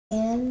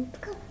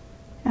Let's go.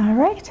 All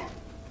right.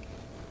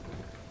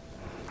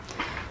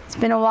 It's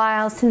been a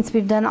while since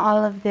we've done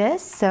all of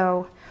this,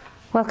 so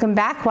welcome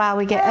back while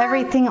we get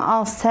everything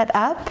all set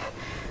up.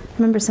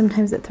 Remember,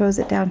 sometimes it throws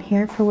it down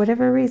here for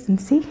whatever reason,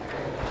 see?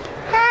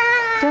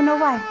 Hi. Don't know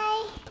why.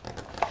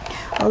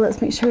 Well,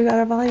 let's make sure we got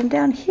our volume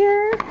down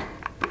here.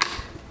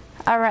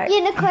 All right.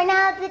 Unicorn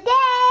of the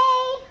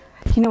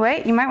day. You know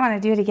what? You might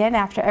want to do it again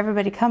after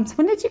everybody comes.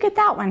 When did you get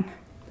that one?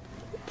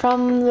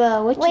 From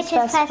the Witches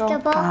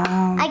Festival.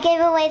 Oh. I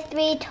gave away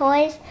 3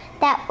 toys.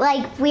 That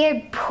like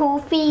weird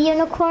poofy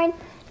unicorn.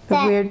 The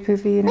weird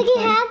poofy unicorn. Like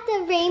he had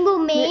the rainbow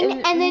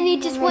mane and then he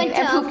just went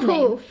to a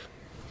poof.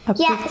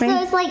 Yeah,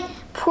 so it's like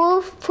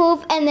poof,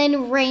 poof, and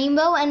then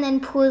rainbow, and then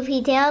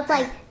poofy tail. It's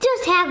like,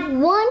 just have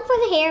one for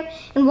the hair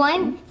and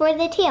one for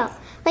the tail.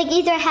 Like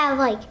either have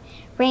like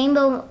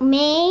rainbow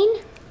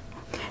mane.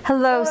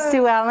 Hello,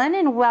 Sue Ellen,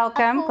 and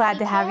welcome. Glad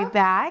to have you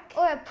back.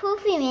 Or a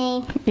poofy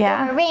mane.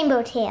 Yeah. Or a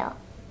rainbow tail.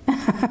 Well,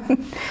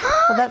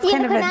 that's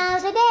kind of Unicorn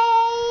of the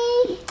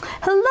day.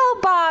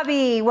 Hello,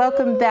 Bobby.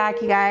 Welcome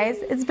back, you guys.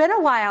 It's been a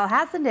while,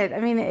 hasn't it? I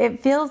mean,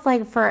 it feels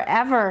like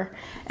forever,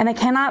 and I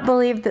cannot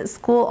believe that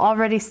school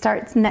already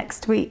starts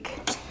next week.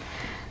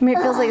 I mean,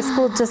 it feels like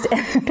school just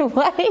ended.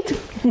 What?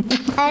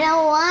 I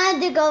don't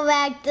want to go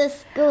back to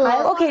school.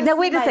 Okay, now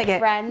wait a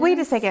second. Wait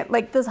a second.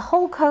 Like this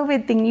whole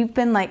COVID thing, you've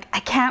been like,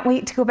 I can't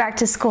wait to go back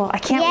to school. I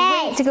can't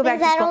wait to go back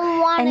to school. I don't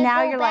want and to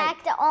now go you're back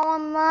like, to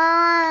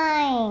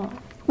online.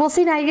 well,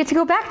 see, now you get to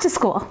go back to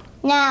school.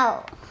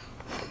 No.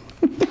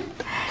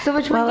 So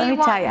which one do you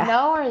want? Tell ya.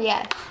 No or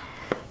yes?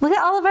 Look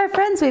at all of our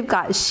friends we've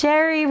got.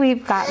 Sherry,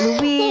 we've got Louise,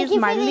 Thank you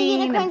for the Marlene,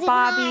 unicorns and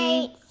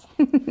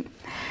Bobby.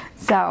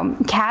 So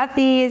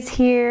Kathy is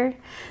here.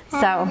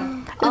 So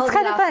it's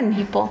kind of fun.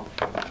 People.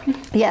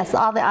 Yes,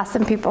 all the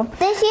awesome people.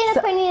 This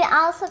unicorn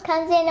also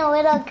comes in a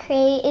little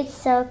crate. It's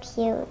so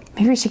cute.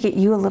 Maybe we should get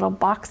you a little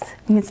box.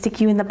 We can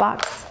stick you in the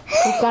box.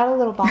 We've got a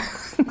little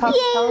box called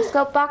the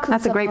telescope box.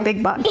 That's a great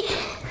big box.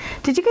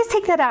 Did you guys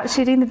take that out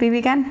shooting the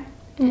BB gun?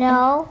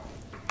 No.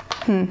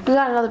 We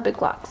got another big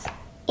box.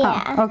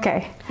 Yeah. Oh,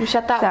 okay. We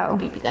shut that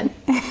with a BB gun.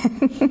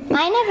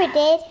 I never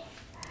did.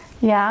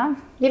 Yeah?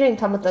 You didn't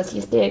come with us.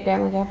 You stayed at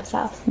Grandma and Grandpa's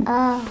house.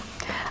 Oh.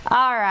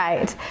 All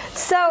right.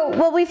 So,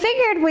 well, we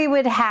figured we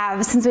would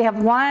have, since we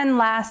have one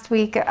last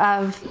week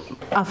of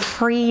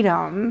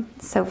freedom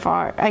so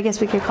far, I guess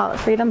we could call it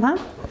freedom, huh?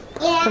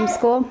 Yeah. From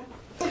school?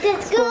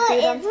 Because school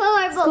is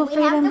horrible. School We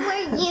freedom. have to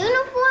wear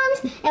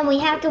uniforms and we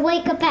have to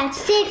wake up at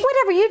 6.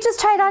 Whatever, you just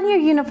tried on your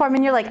uniform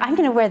and you're like, I'm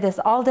going to wear this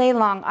all day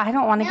long. I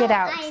don't want to get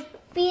out. I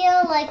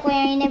feel like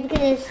wearing it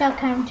because it's so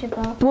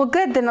comfortable. Well,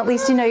 good. Then at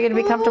least you know you're going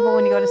to be comfortable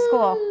when you go to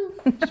school.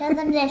 Show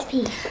them this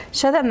piece.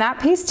 Show them that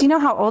piece. Do you know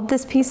how old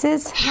this piece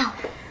is? How?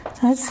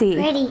 Let's see.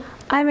 Pretty.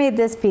 I made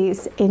this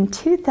piece in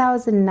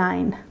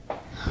 2009.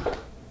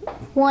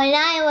 When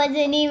I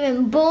wasn't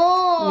even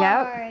born.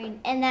 Yep.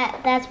 And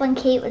that's when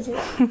Kate was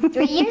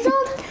 3 years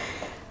old?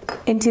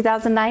 In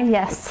 2009,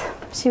 yes.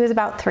 She was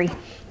about 3.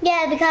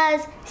 Yeah,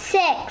 because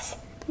 6,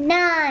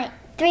 9,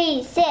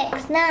 3,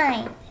 6,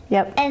 9.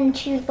 Yep. And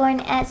she was born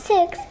at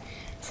 6,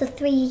 so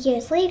 3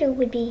 years later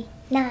would be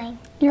 9.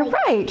 You're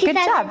right. Good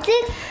job.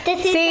 2006 to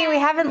See, we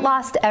haven't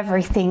lost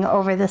everything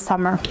over the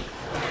summer.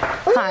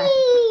 Huh.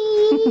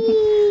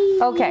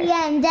 Okay.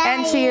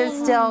 And she is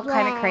still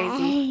kind of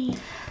crazy.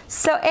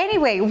 So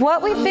anyway,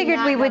 what we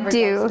figured we would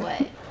do.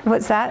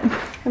 What's that?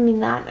 I mean,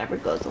 that never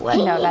goes away.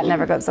 No, that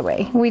never goes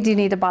away. We do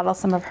need to bottle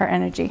some of her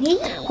energy.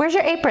 Where's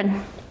your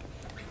apron?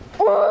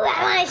 Oh,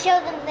 I want to show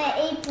them the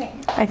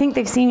apron. I think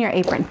they've seen your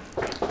apron.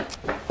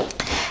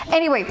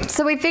 Anyway,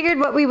 so we figured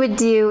what we would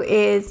do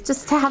is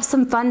just to have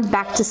some fun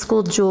back to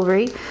school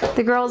jewelry.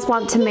 The girls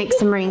want to make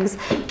some rings.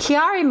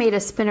 Kiari made a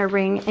spinner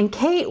ring, and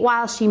Kate,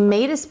 while she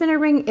made a spinner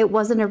ring, it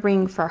wasn't a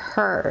ring for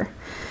her.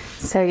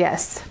 So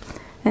yes.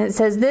 And it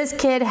says, this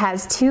kid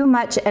has too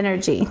much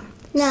energy.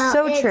 No,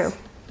 so it's true.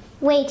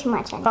 Way too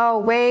much energy. Oh,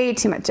 way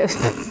too much. You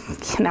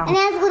know, And it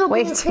has a little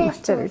way bit of too much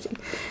crystal. energy.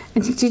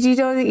 And did you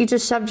know that you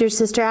just shoved your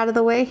sister out of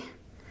the way?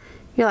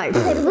 You're like,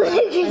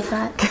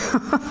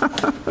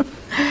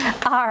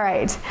 all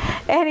right.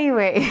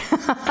 Anyway,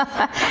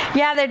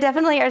 yeah, there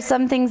definitely are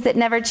some things that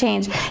never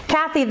change.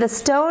 Kathy, the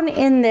stone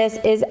in this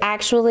is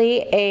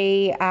actually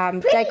a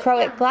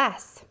dichroic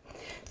glass.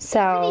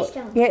 So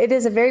yeah, it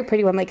is a very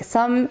pretty one. Like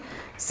some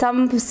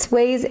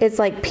ways it's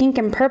like pink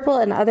and purple,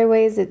 and other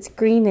ways it's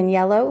green and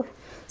yellow.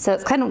 So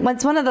it's kind of,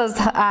 it's one of those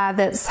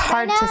that's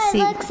hard to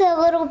see. It looks a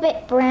little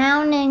bit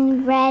brown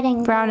and red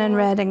and Brown and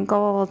red and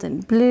gold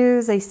and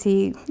blues. I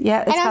see.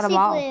 Yeah, it's got them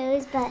all. I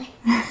don't see blues,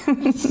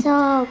 but it's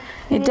so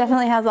It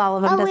definitely has all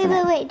of them, Oh, doesn't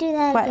it? wait, do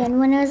that What? again.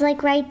 When it was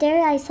like right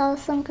there, I saw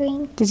some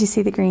green. Did you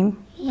see the green?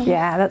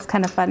 Yeah. That's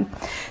kind of fun.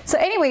 So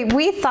anyway,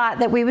 we thought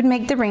that we would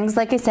make the rings,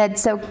 like I said.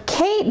 So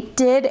Kate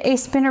did a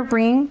spinner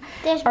ring.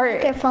 There's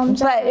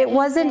microphones on but my it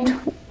wasn't,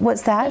 apron.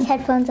 what's that? There's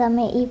headphones on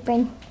my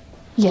apron.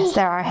 Yes,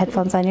 there are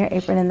headphones on your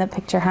apron in the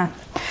picture, huh?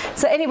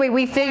 So anyway,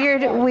 we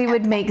figured we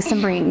would make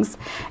some rings.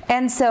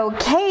 And so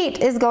Kate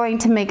is going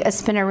to make a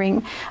spinner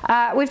ring.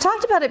 We've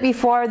talked about it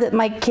before that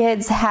my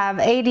kids have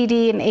ADD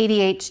and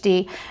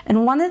ADHD.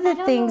 And one of the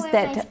things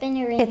that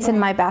it's in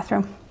my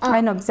bathroom. Oh.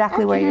 I know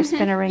exactly where your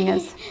spinner ring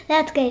is.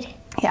 That's good.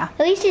 Yeah.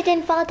 At least it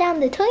didn't fall down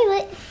the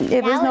toilet.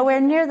 It was nowhere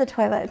near the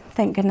toilet,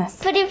 thank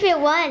goodness. But if it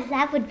was,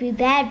 that would be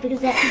bad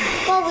because,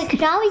 well, we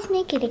could always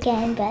make it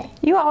again, but...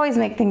 You always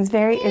make things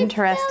very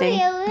interesting.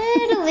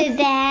 It's a little bit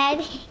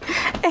bad.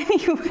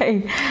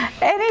 Anyway.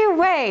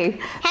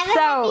 Have a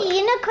happy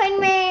unicorn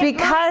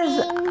Because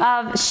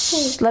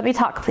of... let me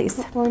talk,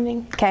 please.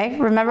 Morning. Okay,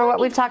 remember what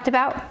we've talked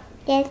about?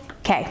 Yes.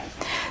 Okay,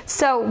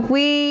 so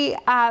we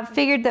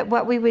figured that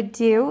what we would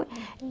do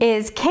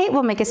is Kate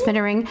will make a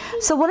spinner ring.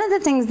 So one of the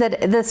things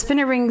that the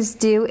spinner rings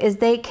do is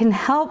they can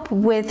help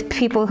with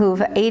people who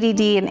have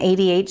ADD and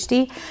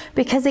ADHD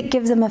because it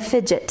gives them a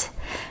fidget.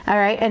 All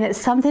right, and it's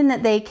something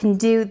that they can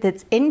do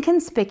that's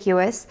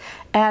inconspicuous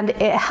and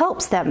it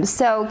helps them.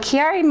 So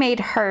Kiari made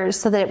hers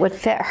so that it would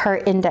fit her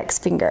index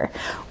finger.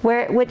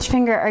 Which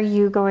finger are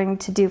you going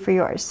to do for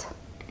yours?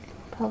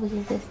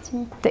 Probably this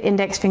one. The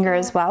index finger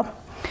as well.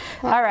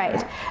 All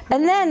right,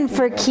 and then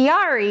for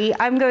Kiari,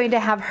 I'm going to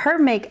have her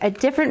make a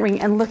different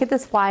ring. And look at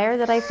this wire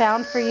that I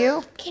found for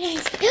you. Can I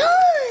see?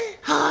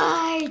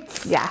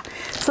 Hearts. Yeah,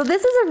 so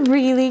this is a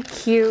really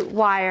cute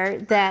wire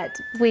that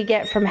we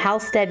get from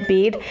Halstead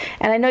Bead.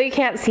 And I know you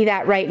can't see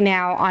that right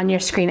now on your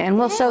screen. And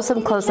we'll show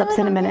some close-ups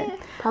in a minute.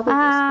 Probably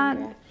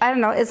I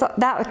don't know,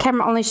 that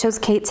camera only shows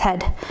Kate's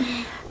head.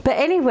 But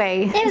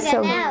anyway,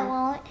 so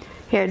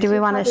here, do we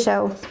want to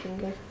show?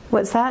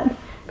 What's that?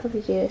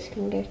 Probably do this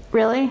finger.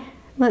 Really?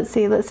 Let's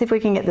see if we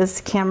can get this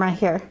camera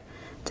here.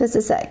 Just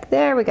a sec.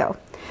 There we go.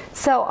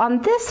 So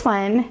on this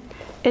one,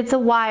 it's a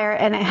wire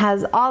and it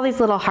has all these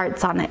little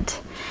hearts on it.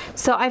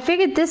 So I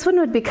figured this one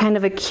would be kind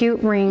of a cute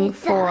ring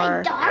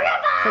for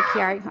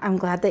Kiari. I'm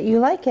glad that you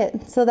like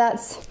it. So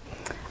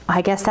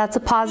I guess that's a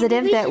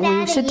positive that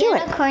we should do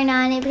it. Unicorn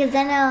on it because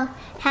then it'll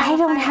have I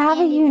don't have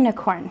a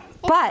unicorn,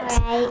 but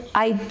right.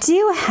 I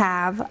do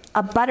have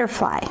a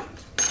butterfly.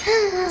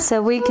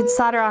 So we could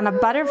solder on a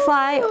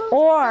butterfly,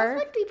 or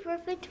would be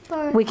perfect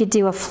for we could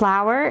do a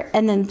flower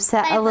and then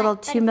set a little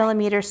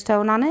 2mm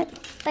stone on it.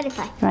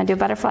 Butterfly. You want to do a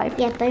butterfly?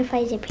 Yeah,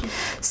 butterflies are pretty.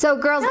 So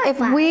girls, if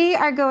we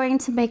are going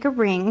to make a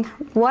ring,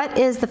 what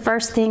is the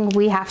first thing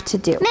we have to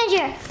do?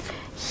 Measure.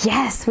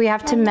 Yes, we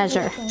have to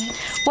measure.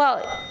 Well,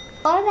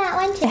 or that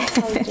one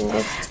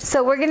too.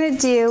 so we're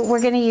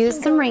gonna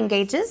use some ring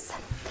gauges.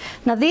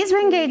 Now these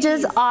ring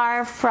gauges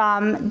are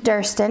from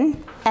Durston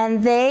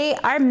and they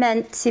are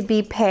meant to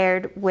be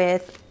paired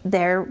with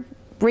their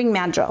ring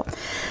mandrel.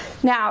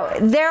 Now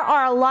there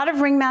are a lot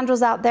of ring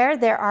mandrels out there,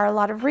 there are a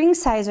lot of ring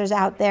sizers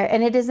out there,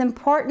 and it is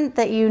important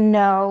that you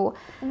know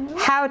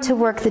how to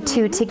work the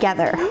two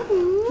together.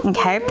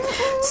 Okay,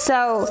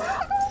 so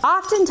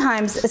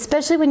oftentimes,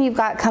 especially when you've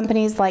got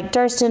companies like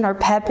Durston or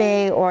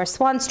Pepe or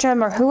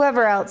Swanstrom or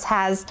whoever else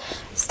has,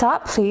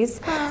 stop please,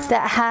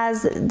 that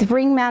has the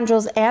ring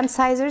mandrels and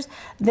sizers,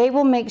 they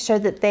will make sure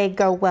that they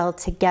go well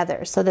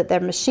together so that they're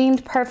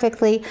machined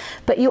perfectly.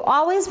 But you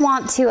always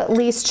want to at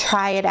least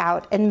try it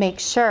out and make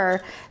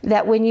sure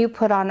that when you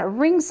put on a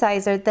ring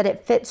sizer that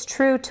it fits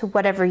true to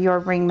whatever your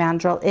ring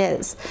mandrel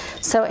is.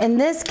 So in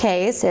this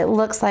case, it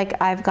looks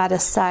like I've got a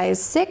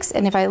size 6,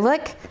 and if I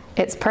look,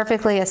 it's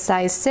perfectly a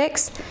size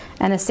 6,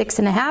 and a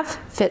 6.5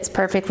 fits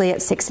perfectly at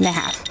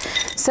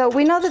 6.5. So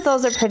we know that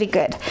those are pretty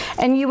good.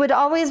 And you would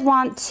always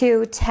want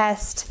to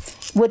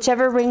test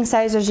whichever ring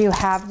sizers you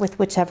have with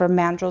whichever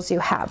mandrels you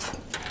have.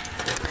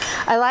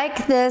 I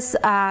like this,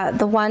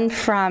 the one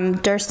from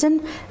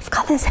Durston. It's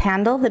got this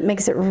handle that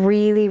makes it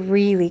really,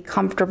 really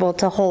comfortable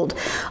to hold.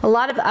 A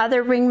lot of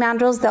other ring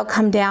mandrels, they'll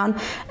come down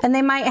and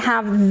they might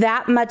have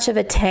that much of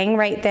a tang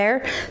right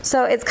there.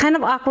 So it's kind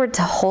of awkward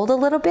to hold a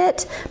little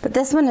bit, but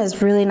this one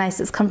is really nice.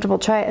 It's comfortable.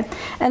 Try it.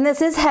 And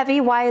this is heavy.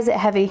 Why is it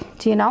heavy?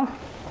 Do you know?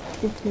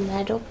 It's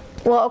metal.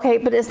 Well, okay,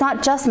 but it's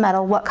not just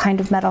metal. What kind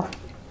of metal?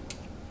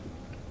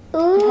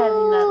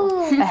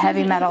 Ooh.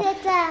 Heavy metal. A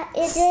heavy metal.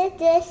 Is it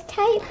this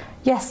type?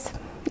 Yes,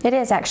 it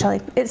is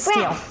actually. It's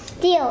steel. Brass.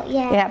 Steel,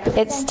 yeah. Yep,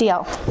 it's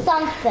steel.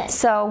 Something.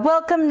 So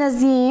welcome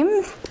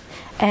Nazim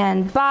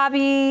and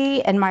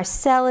Bobby and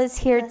Marcel is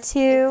here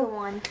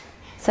too.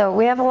 So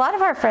we have a lot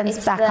of our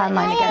friends back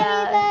online again.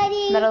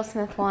 Everybody.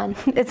 Metalsmith wand.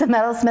 It's a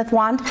metalsmith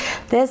wand.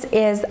 This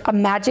is a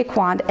magic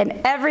wand, and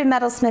every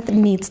metalsmith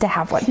needs to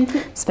have one,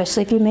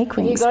 especially if you make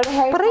rings. You go to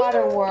Harry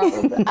Potter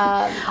World.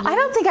 I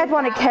don't think I'd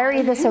want to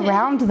carry this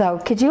around though.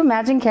 Could you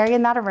imagine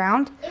carrying that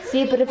around?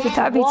 See, but if it's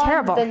That'd be wand,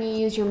 terrible. then you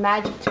use your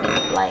magic to make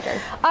it lighter.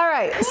 All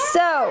right,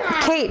 so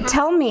Kate,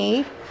 tell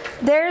me,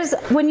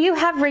 when you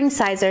have ring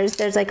sizers,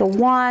 there's like a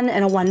 1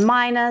 and a 1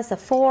 minus, a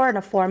 4 and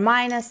a 4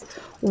 minus.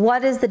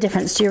 What is the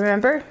difference? Do you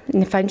remember?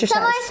 And find your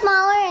Some size. are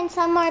smaller and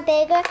some are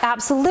bigger.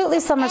 Absolutely,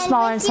 some are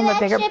smaller and some are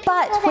bigger.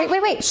 But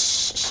wait,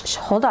 shh,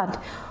 hold on.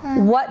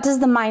 What does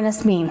the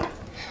minus mean?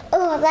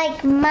 Oh,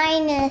 like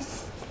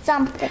minus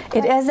something.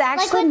 It is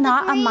actually with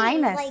not a degrees,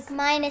 minus. Like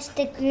minus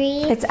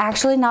degrees. It's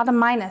actually not a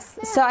minus.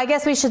 So I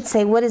guess we should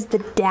say, what does the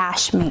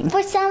dash mean?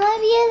 For some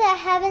of you that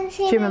haven't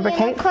seen Do you remember, a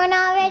Kate? unicorn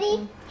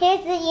already,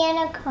 here's the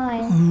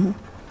unicorn.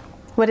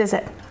 What is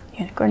it?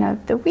 Unicorn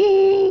of the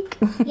week.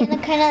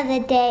 Unicorn of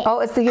the day. Oh,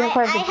 it's the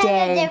unicorn of the I have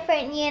day. a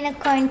different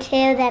unicorn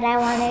too that I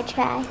want to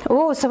try.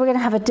 Oh, so we're going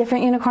to have a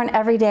different unicorn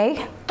every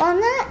day? Well,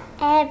 not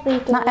every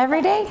day. Not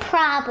every day?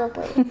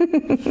 Probably.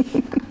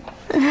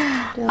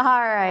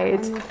 All right.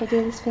 If I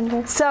do this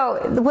finger. So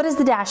what does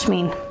the dash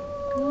mean?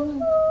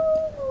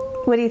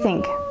 What do you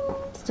think?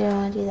 Do I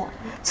want to do that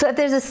one? So if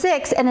there's a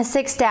 6 and a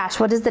 6 dash,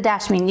 what does the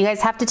dash mean? You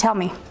guys have to tell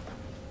me.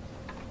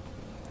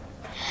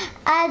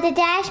 The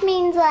dash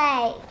means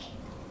like,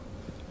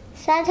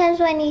 sometimes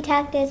when you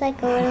talk there's like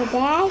a little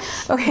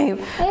dash. Okay,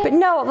 but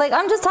no, like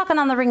I'm just talking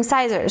on the ring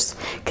sizers.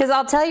 Because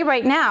I'll tell you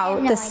right now,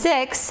 no the idea.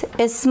 6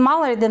 is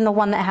smaller than the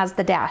one that has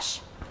the dash.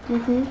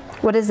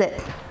 What is it?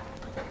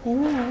 I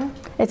don't know.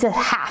 It's a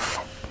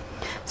half.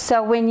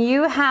 So when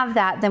you have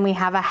that, then we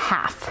have a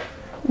half.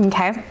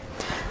 Okay?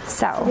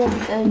 So,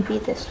 Then it would be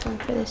this one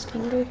for this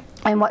finger.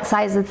 and what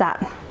size is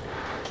that?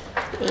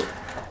 8.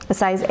 A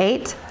size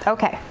 8?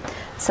 Okay.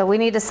 So we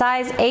need a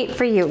size 8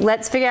 for you.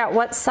 Let's figure out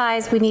what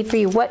size we need for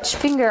you. Which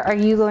finger are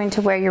you going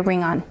to wear your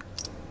ring on?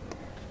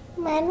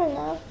 I don't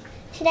know.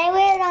 Should I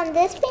wear it on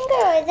this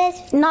finger or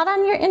this? Not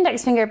on your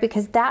index finger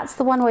because that's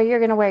the one where you're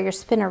going to wear your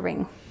spinner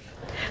ring.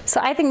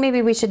 So I think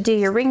maybe we should do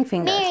your ring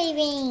finger. Mary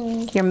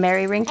ring. Your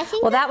Mary ring? I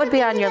think Well, that that's would the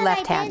be on finger your that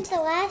left I hand. did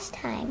the last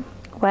time.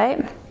 What?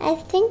 I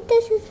think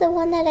this is the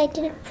one that I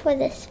did for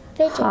this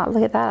fidget. Oh,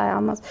 look at that. I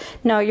almost.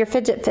 No, your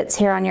fidget fits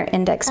here on your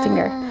index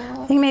finger.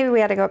 I think maybe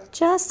we ought to go up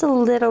just a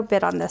little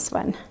bit on this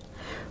one.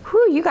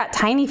 Whew, you got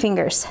tiny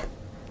fingers.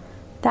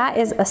 That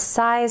is a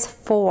size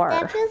 4.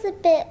 That feels a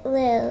bit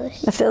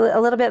loose. I feel a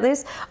little bit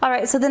loose. All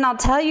right, so then I'll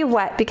tell you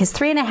what, because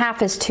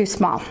 3.5 is too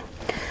small.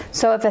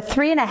 So if a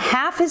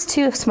 3.5 is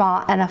too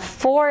small and a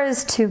 4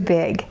 is too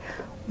big,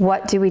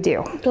 what do we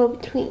do? Go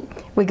between.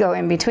 We go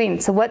in between.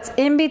 So what's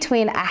in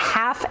between a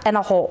half and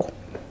a whole?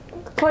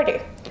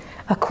 Quarter.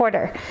 A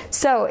quarter.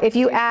 So if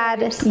you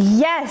add,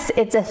 yes,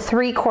 it's a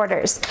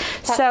 3/4.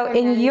 So for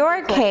in 9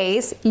 your 3/4.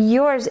 case,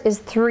 yours is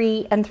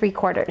 3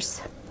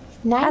 3/4.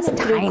 9 That's and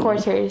tiny.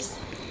 3/4.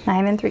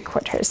 9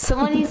 3/4.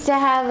 Someone needs to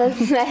have a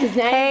size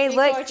 9 Hey, and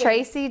look, 3/4.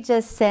 Tracy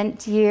just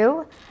sent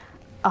you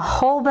a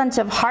whole bunch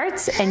of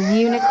hearts and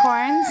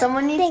unicorns.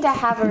 Someone needs to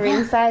have a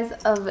ring size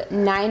of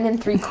 9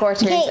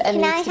 3/4 Okay,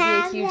 and can I needs to be a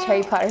have huge that,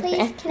 Harry Potter please?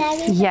 fan. Can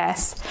I do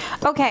Yes.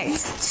 Okay,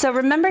 so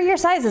remember your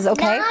sizes,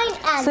 okay? 9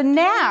 and So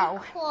now,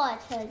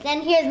 3/4.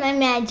 And here's my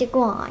magic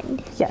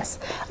wand. yes.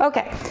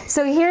 Okay,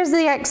 so here's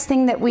the next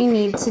thing that we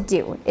need to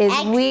do is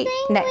X we, thing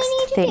next we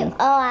need to thing. do?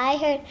 Oh, I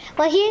heard.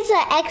 Well, here's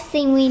the X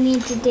thing we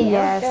need to do.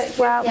 Yes,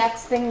 well, The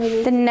next thing we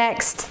need. the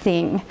next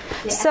thing.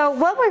 So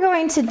what we're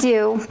going to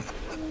do,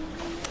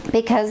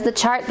 because the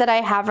chart that I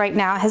have right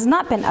now has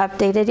not been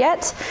updated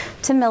yet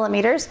to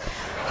millimeters,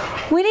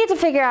 we need to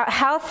figure out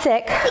how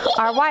thick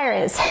our wire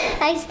is.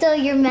 I stole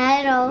your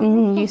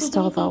medal. You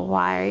stole the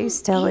wire, you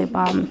silly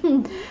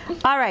bum.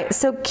 All right,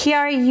 so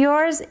Kiara,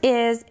 yours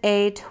is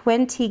a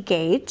 20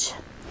 gauge.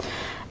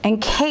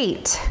 And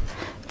Kate,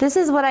 this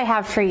is what I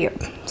have for you.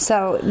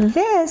 So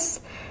this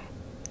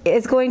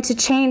is going to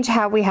change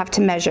how we have to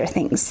measure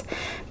things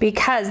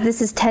because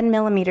this is 10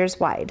 millimeters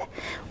wide.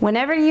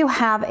 Whenever you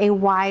have a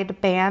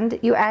wide band,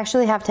 you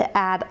actually have to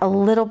add a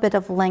little bit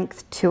of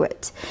length to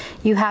it.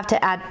 You have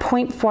to add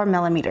 0.4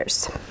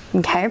 millimeters,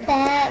 okay?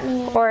 That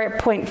means Or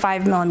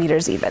 0.5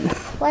 millimeters even.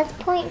 what's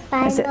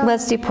 0.5?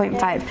 Let's do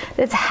 0.5.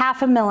 It's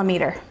half a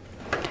millimeter.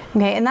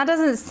 Okay, and that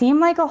doesn't seem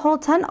like a whole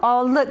ton.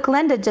 Oh, look,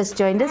 Glenda just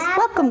joined us.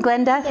 Welcome,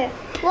 Glenda.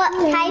 What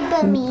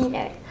type of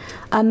meter?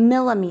 A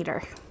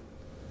millimeter.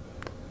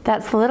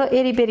 That's the little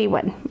itty bitty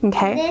one,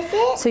 okay? Is this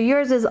it? So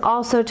yours is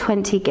also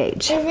 20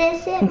 gauge. Is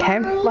this it, Okay.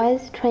 Mommy? Why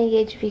is it 20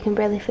 gauge if you can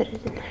barely fit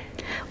it in there?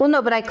 Well, no,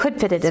 but I could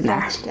fit it in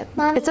there. Scratched it.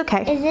 Mommy, It's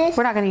okay. Is this,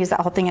 We're not going to use that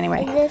whole thing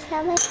anyway. is this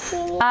how much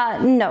we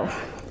need? No,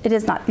 it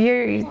is not.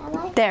 You're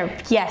there.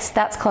 Yes,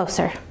 that's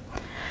closer.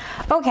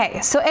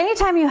 Okay, so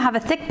anytime you have a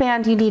thick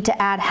band, you need to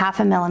add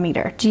half a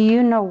millimeter. Do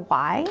you know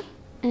why?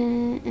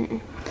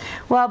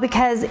 Well,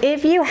 because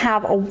if you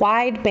have a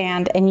wide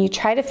band and you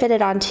try to fit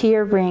it onto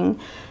your ring,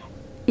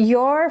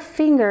 your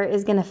finger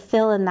is going to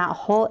fill in that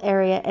whole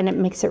area and it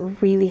makes it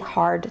really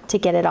hard to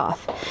get it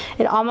off.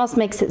 It almost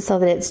makes it so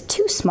that it's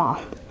too small.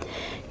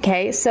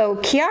 Okay, so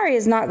Kiara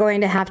is not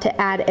going to have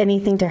to add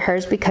anything to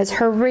hers because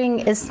her ring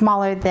is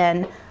smaller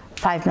than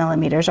 5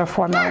 millimeters or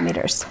 4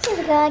 millimeters. Here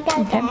we go, I got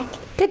it Okay, back.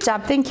 good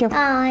job, thank you. Oh,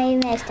 I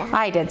messed up.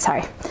 I did,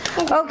 sorry.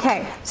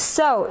 Okay,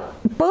 so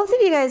both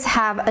of you guys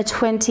have a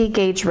 20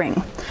 gauge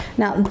ring.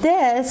 Now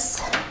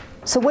this,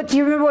 so what, do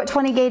you remember what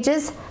 20 gauge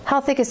is? How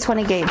thick is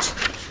 20 gauge?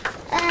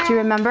 Do you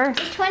remember?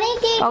 20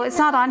 gauge. Oh, it's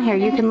not on here.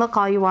 You can look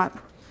all you want.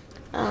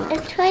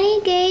 Is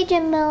 20 gauge a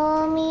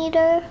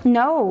millimeter?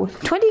 No,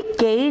 20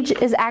 gauge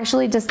is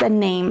actually just a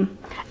name.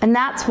 And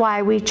that's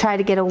why we try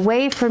to get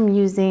away from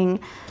using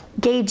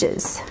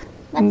gauges.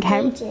 What's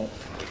Okay. gauges?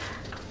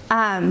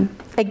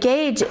 A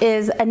gauge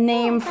is a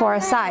name for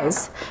a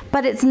size,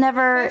 but it's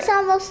never... This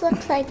almost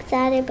looks like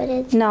that, but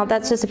it's... No,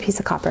 that's just a piece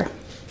of copper.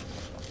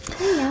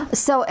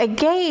 So a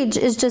gauge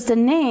is just a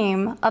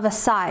name of a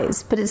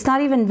size, but it's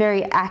not even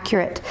very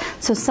accurate.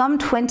 So some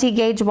 20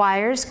 gauge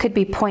wires could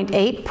be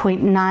 0.8,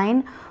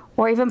 0.9,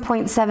 or even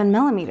 0.7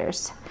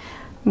 millimeters.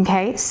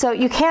 Okay, so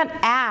you can't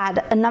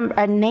add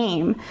a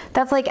name.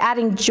 That's like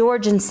adding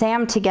George and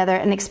Sam together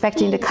and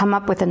expecting to come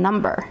up with a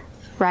number,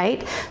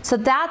 right? So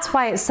that's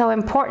why it's so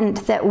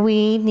important that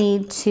we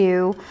need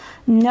to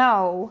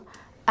know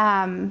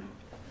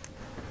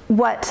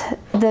what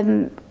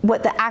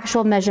the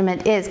actual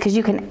measurement is, because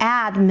you can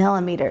add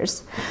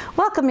millimeters.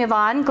 Welcome,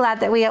 Yvonne. Glad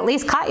that we at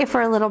least caught you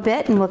for a little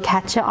bit, and we'll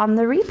catch you on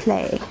the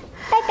replay.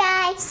 Bye,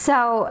 guys.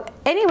 So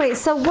anyway,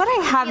 so what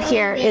I have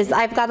here is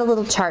I've got a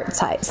little chart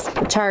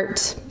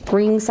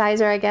ring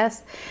sizer, I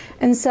guess.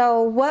 And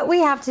so what we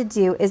have to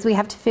do is we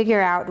have to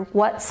figure out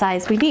what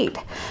size we need.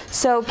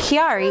 So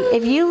Kiari,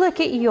 if you look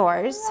at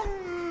yours,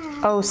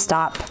 oh,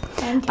 stop.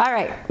 All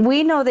right,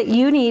 we know that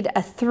you need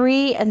a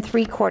 3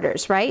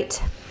 3/4,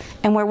 right?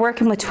 And we're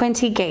working with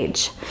 20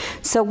 gauge.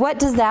 So what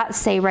does that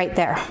say right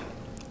there?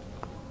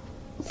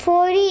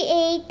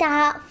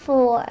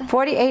 48.4.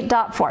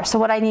 48.4. So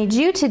what I need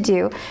you to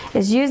do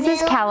is use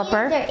this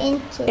caliper.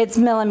 It's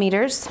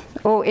millimeters.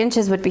 Oh,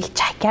 inches would be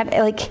gigantic.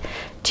 Like,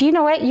 do you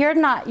know what?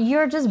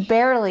 You're just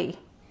barely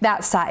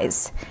that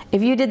size.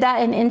 If you did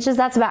that in inches,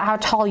 that's about how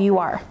tall you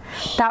are.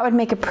 That would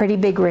make a pretty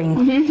big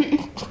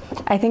ring.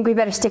 I think we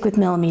better stick with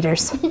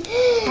millimeters.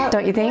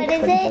 Don't you think? What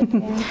is it?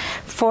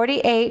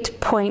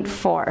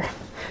 48.4.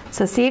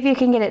 So see if you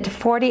can get it to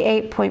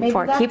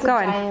 48.4. Keep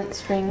going. Giant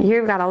string.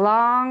 You've got a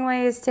long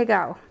ways to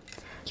go.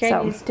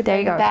 So there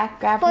you go. All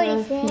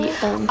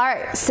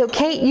right, so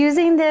Kate,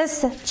 using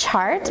this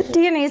chart,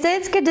 Dionisa,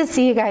 it's good to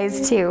see you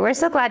guys too. We're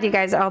so glad you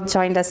guys all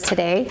joined us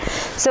today.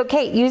 So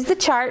Kate, use the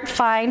chart,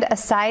 find a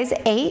size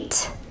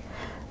 8,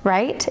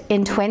 right,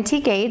 in 20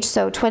 gauge.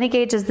 So 20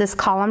 gauge is this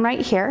column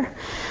right here.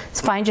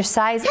 So find your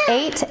size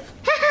 8.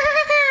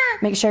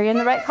 Make sure you're in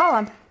the right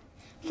column.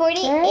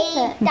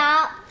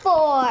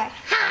 48.4.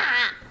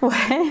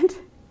 What?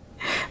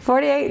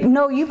 48?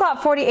 No, you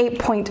got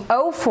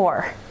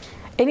 48.04.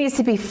 It needs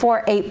to be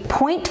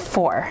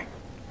 48.4.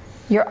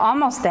 You're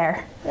almost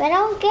there. I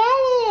don't get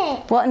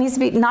it. Well, it needs to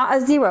be not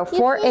a 0,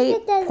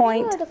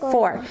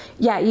 48.4.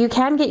 Yeah, you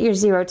can get your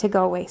 0 to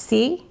go away,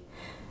 see?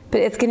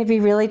 But it's going to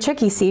be really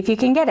tricky. See if you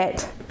can get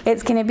it.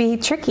 It's going to be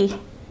tricky.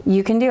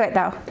 You can do it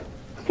though.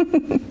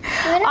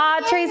 Ah,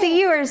 Tracy,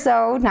 you are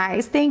so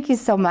nice. Thank you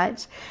so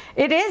much.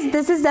 It is.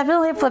 This is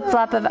definitely a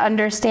flip-flop of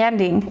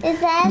understanding. Is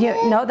that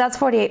it? No, that's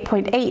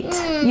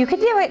 48.8. You can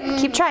do it.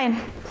 Keep trying.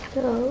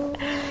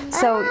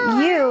 So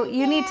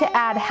you need to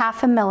add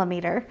 1/2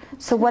 millimeter.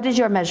 So what is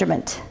your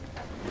measurement?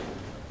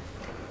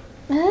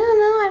 I don't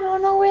know. I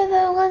don't know where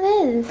the one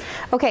is.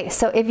 Okay,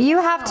 so if you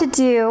have to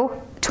do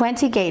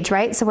 20 gauge,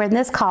 right? So we're in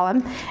this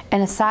column,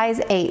 and a size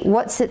 8.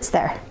 What sits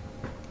there?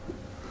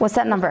 What's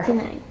that number?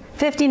 59.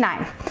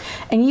 59.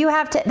 And you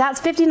have to, that's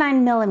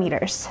 59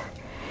 millimeters.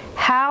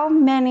 How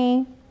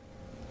many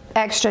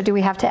extra do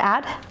we have to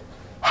add?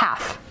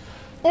 1/2.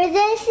 Is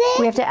this it?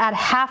 We have to add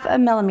 1/2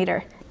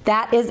 millimeter.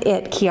 That is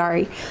it,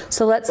 Kiari.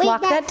 So let's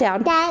lock that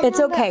down. It's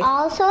okay.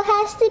 Also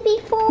has to be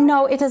 4?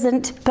 No, it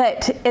doesn't,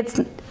 but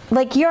it's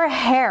like your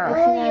hair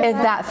is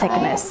that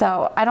thickness,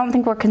 so I don't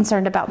think we're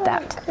concerned about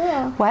that.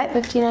 Cool. What?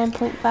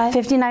 59.5.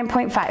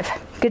 59.5.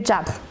 Good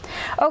job.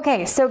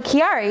 Okay, so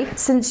Kiari,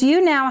 since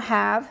you now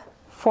have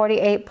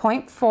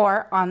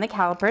 48.4 on the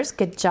calipers,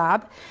 good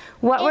job.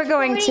 What we're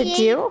going to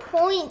do...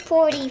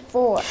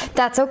 48.44.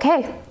 That's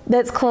okay.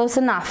 That's close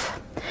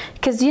enough.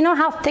 Because do you know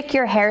how thick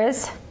your hair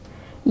is?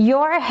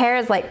 Your hair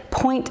is like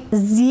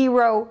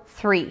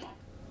 0.03.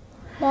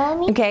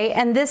 Mommy? Okay,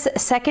 and this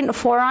second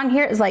 4 on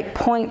here is like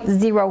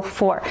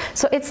 0.04.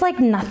 So it's like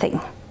nothing.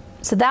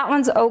 So that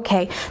one's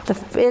okay.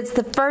 It's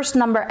the first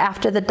number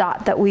after the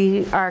dot that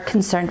we are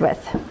concerned with,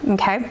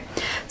 okay?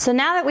 So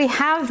now that we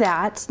have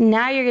that,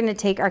 now you're gonna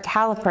take our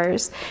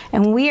calipers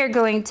and we are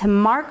going to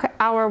mark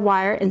our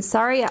wire, and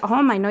sorry at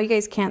home, I know you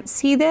guys can't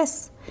see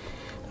this,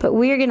 but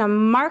we are gonna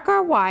mark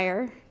our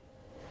wire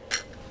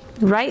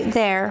right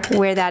there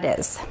where that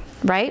is,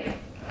 right?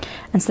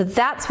 And so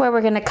that's where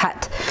we're gonna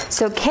cut.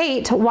 So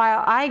Kate,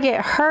 while I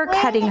get her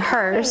cutting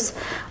hers,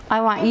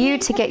 I want you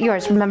to get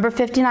yours. Remember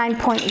 59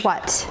 point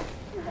what?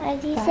 What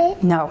did you say?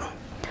 No.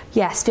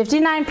 Yes,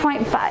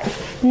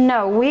 59.5.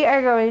 No, we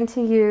are going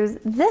to use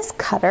this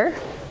cutter.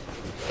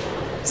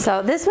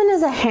 So this one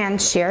is a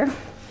hand shear.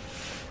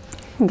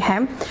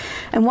 Okay.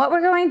 And what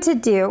we're going to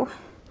do,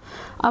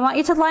 I want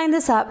you to line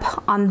this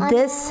up on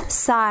this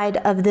side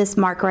of this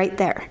mark right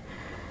there.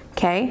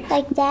 Okay?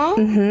 Like that?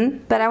 Mm-hmm.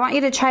 But I want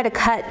you to try to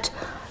cut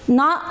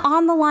not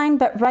on the line,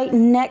 but right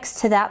next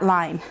to that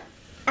line.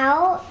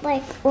 Out,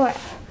 like, or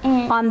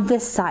in? On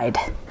this side.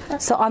 Okay.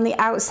 So on the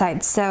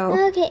outside. So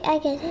okay, I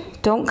get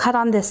it. Don't cut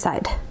on this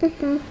side.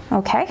 Mm-hmm.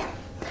 Okay?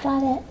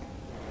 Got it.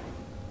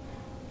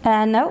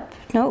 Nope,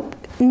 nope,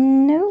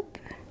 nope.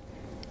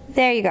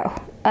 There you go.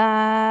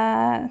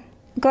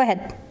 Go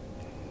ahead.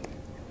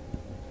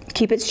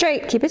 Keep it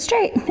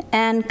straight,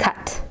 and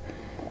cut.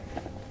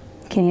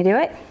 Can you do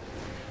it?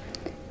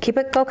 Keep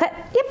it, go cut.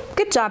 Yep,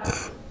 good job.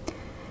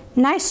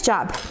 Nice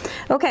job.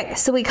 Okay,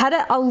 so we cut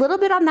it a little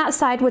bit on that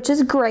side, which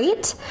is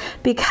great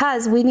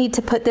because we need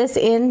to put this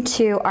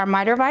into our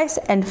miter vise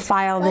and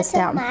file this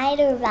down. What's a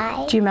miter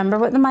vise? Do you remember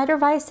what the miter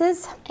vise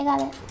is? I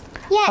got it.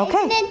 Yeah, okay,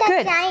 isn't it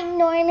that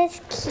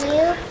ginormous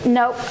cube?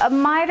 Nope, a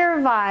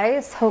miter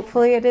vise,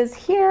 hopefully it is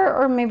here,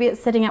 or maybe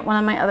it's sitting at one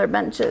of my other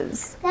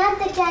benches. Not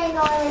the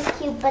ginormous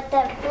cube, but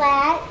the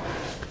flat.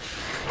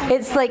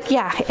 It's like,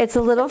 yeah, it's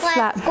a little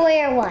flat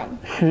square one.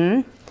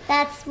 Hmm.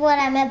 That's what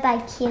I meant by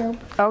cube.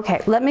 Okay,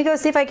 let me go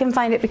see if I can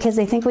find it because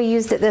I think we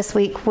used it this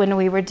week when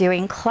we were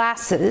doing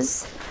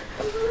classes.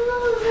 Is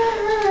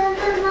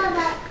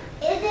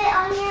it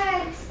on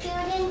your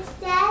student's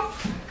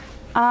desk?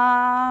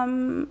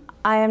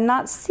 I am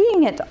not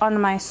seeing it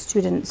on my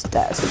student's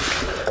desk.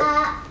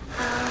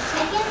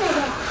 Check in the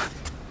desk.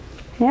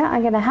 Yeah,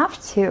 I'm gonna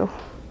have to.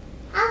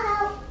 I'll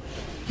help.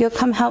 You'll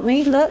come help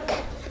me? Look.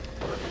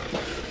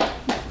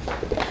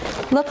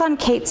 Look on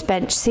Kate's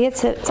bench. See,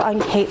 it's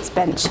on Kate's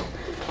bench.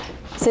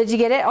 So did you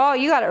get it? Oh,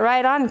 you got it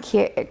right on,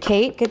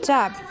 Kate. Good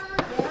job.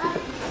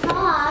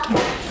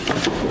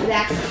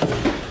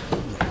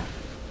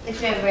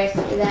 It's my wrist,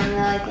 then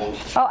I think.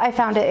 Oh, I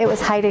found it. It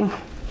was hiding. Look,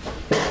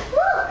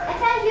 I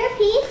found your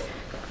piece.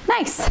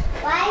 Nice.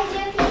 Why is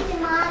your piece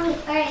in Mommy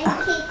or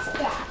in Kate's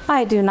desk?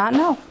 I do not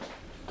know.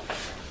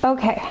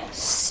 Okay,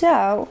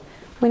 so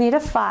we need a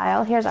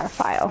file. Here's our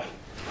file.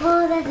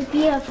 Oh, that's a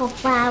beautiful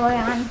flower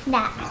on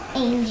that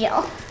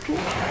angel.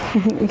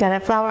 You got a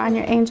flower on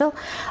your angel?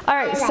 All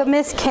right, so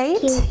Miss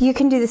Kate, you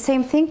can do the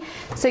same thing.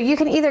 So you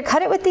can either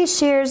cut it with these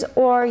shears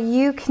or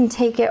you can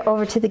take it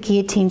over to the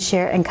guillotine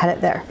shear and cut it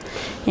there.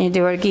 Can you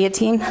do a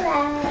guillotine?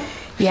 Hello.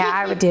 Yeah,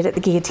 I would do it at the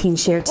guillotine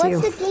shear too.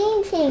 What's the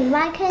guillotine?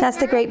 Why can't That's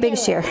the great big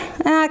shear.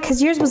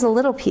 Because yours was a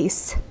little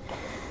piece.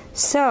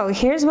 So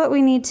here's what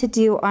we need to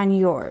do on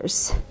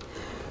yours.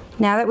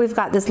 Now that we've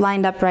got this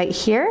lined up right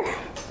here,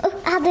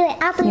 I'll do it.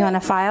 I'll do it. you want to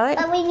file it?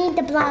 But we need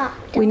the block.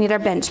 We need our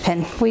bench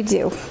pin. We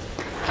do.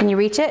 Can you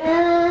reach it?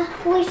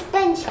 Which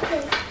bench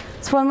pin?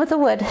 It's one with the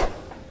wood.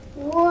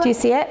 Do you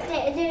see it?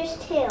 There's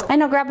two. I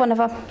know, grab one of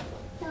them.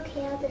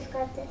 Okay, I'll just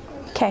grab this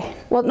one. Okay.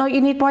 Well, no,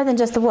 you need more than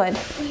just the wood.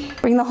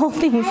 Bring the whole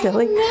thing,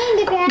 silly. I didn't mean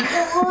to grab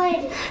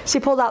the wood. She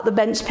pulled out the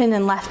bench pin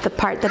and left the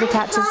part that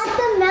attaches. I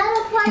thought the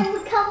metal part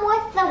would come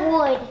with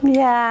the wood.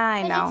 Yeah,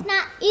 I know. But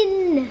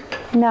it's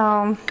not in.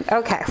 No.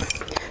 Okay.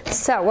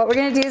 So what we're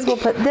going to do is we'll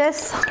put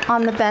this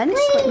on the bench.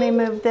 Let me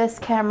move this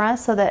camera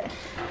so that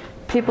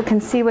people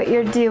can see what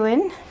you're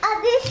doing.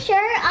 This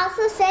shirt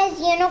also says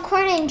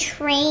unicorn in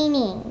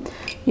training.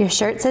 Your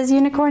shirt says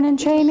unicorn in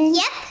training?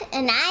 Yep,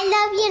 and I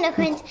love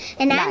unicorns,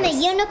 and I'm a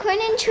unicorn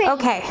in training.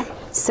 Okay,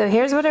 so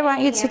here's what I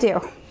want you to do.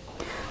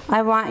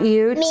 I want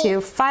you to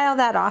file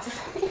that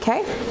off, okay?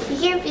 You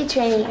can't be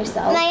training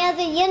yourself. My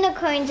other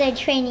unicorns are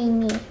training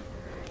me.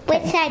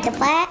 Which side, the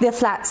flat? The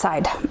flat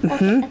side.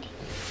 Okay.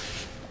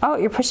 Oh,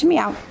 you're pushing me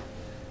out.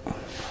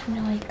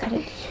 No, I cut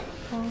it.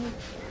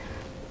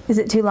 Is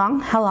it too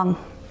long? How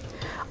long?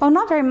 Oh,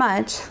 not very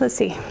much. Let's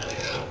see.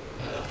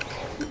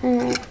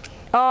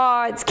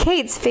 Oh, it's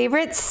Kate's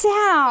favorite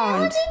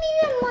sound. I didn't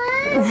even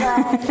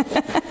mind.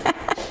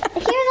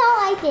 Here's all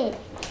I did.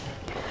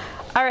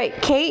 All right,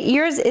 Kate,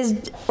 yours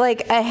is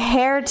like a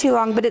hair too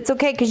long, but it's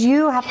okay because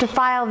you have to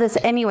file this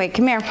anyway.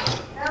 Come here.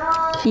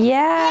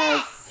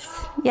 Yes.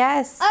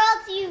 Yes. Or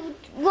else you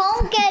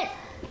won't get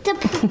to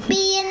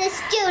be in the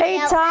studio. Hey,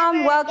 Tom,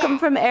 ever welcome again.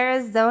 from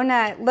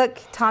Arizona. Look,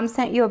 Tom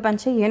sent you a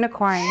bunch of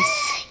unicorns.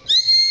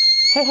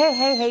 Hey, hey,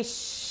 hey, hey,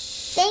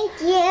 shh. Thank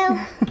you.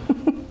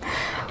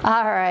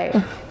 All right.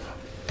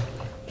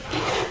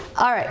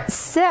 All right,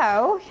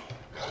 so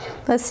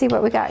let's see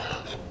what we got.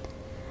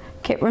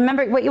 Okay,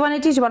 remember what you want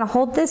to do is you want to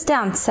hold this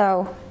down.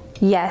 So,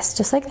 yes,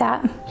 just like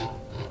that.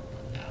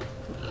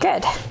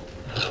 Good.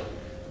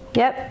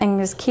 Yep, and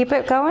just keep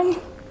it going.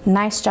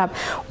 Nice job.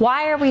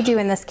 Why are we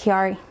doing this,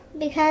 Kiari?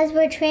 Because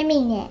we're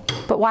trimming it.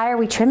 But why are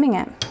we trimming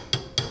it?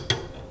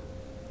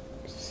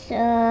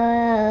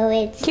 So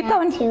it's Keep not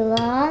going. too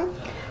long.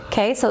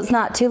 Okay, so it's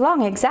not too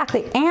long,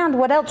 exactly. And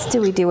what else do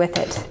we do with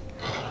it?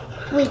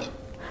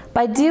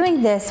 By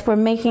doing this, we're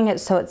making it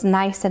so it's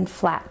nice and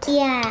flat.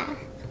 Yeah,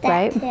 that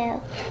Right?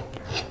 too.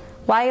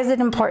 Why is it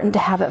important to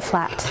have it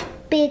flat?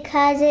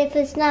 Because if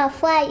it's not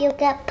flat, you'll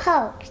get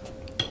poked.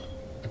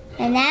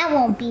 And that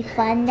won't be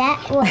fun.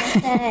 That will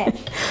hurt.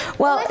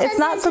 Well, Or it's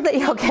not so that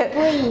you'll get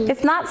bleed.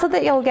 it's not so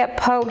that you'll get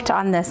poked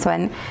on this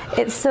one.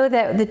 It's so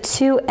that the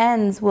two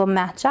ends will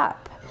match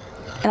up.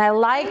 And I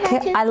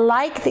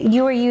like that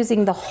you are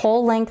using the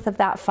whole length of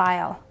that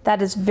file.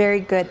 That is very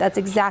good. That's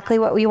exactly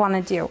what we want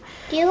to do.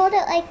 Do you hold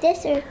it like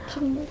this or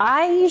can you?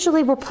 I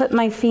usually will put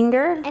my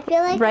finger I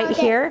feel like right I'll get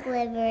here.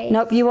 slivers.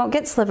 Nope, you won't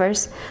get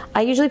slivers.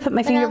 I usually put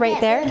my finger I'll right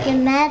get there. like a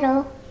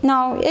metal.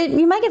 No,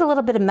 you might get a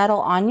little bit of metal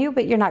on you,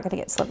 but you're not going to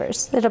get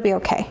slivers. It'll be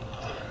okay.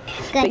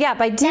 Good. But yeah,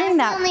 by doing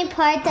That's that. the only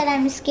part that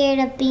I'm scared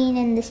of being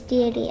in the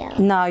studio.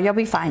 No, you'll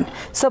be fine.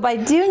 So by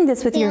doing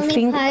this with The your only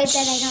finger, part that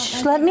I don't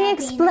like let me about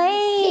being in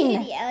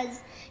the explain. studio is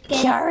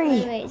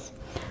Kiari.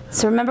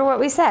 So remember what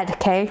we said,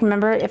 okay?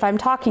 Remember, if I'm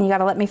talking, you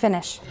gotta let me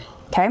finish,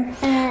 okay?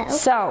 Okay.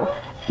 So,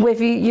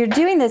 if you're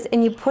doing this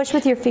and you push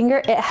with your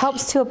finger, it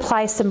helps to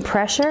apply some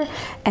pressure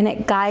and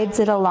it guides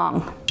it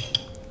along.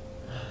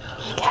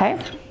 Okay?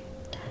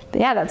 But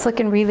yeah, that's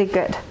looking really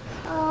good.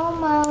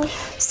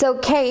 Almost. So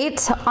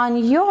Kate, on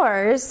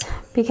yours,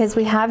 because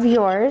we have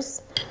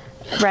yours,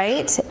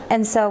 right?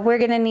 And so we're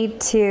gonna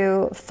need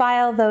to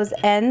file those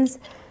ends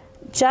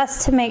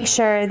just to make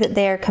sure that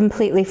they are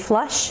completely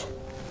flush.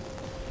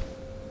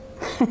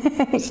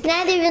 It's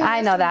not even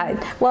I know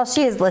that. Well,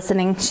 she is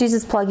listening. She's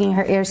just plugging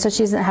her ears so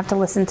she doesn't have to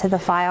listen to the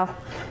file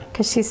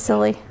because she's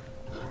silly.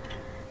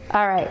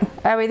 All right,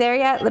 are we there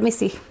yet? Let me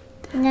see.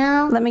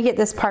 No. Let me get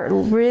this part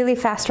really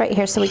fast right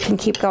here so we can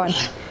keep going.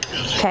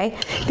 Okay,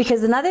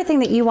 because another thing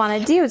that you want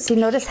to do is, see,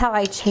 notice how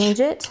I change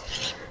it?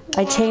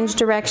 I change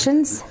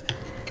directions.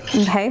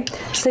 Okay,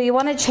 so you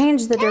want to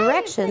change the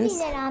directions.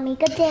 Putting it on me.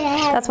 Good thing I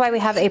have. That's why we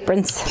have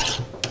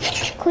aprons.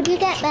 Could you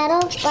get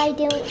metal by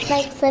doing,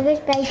 like slivers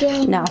by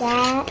doing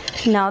that?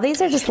 No,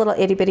 these are just little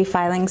itty bitty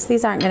filings.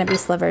 These aren't going to be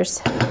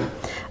slivers.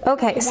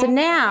 Okay, so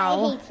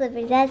now. I hate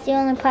slivers. That's the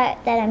only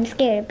part that I'm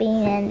scared of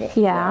being in this.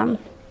 Yeah.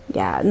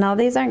 Yeah, no,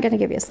 these aren't going to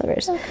give you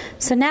slivers.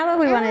 So now what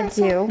we want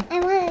to do.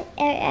 You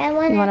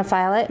want to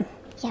file it?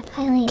 Yeah,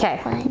 filing. Okay,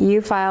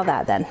 you file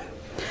that then.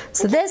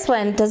 So this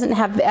one doesn't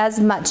have as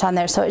much on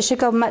there, so it should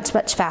go much,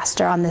 much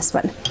faster on this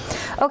one.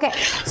 Okay,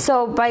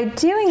 so by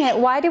doing it,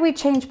 why did we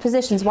change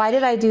positions? Why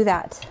did I do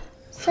that?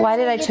 So why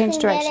did I change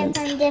directions?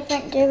 Get it from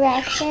different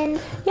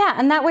directions. Yeah,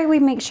 and that way we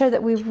make sure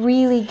that we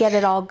really get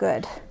it all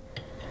good.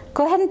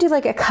 Go ahead and do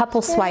like a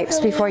couple swipes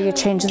before you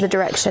change the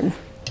direction.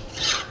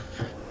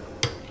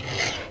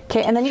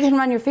 Okay, and then you can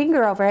run your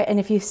finger over it, and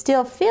if you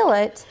still feel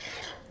it,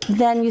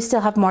 then you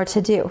still have more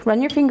to do.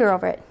 Run your finger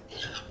over it.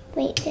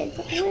 Wait, there's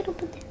a little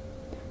bit there.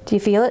 Do you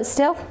feel it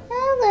still?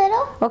 A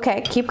little.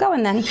 Okay, keep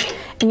going then.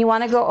 And you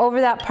want to go over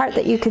that part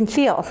that you can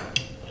feel.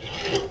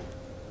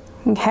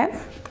 Okay.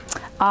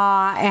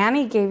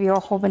 Annie gave you a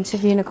whole bunch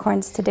of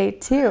unicorns today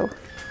too.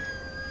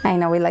 I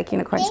know we like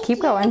unicorns. Keep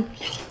going.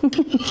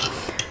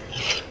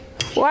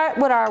 What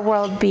would our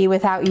world be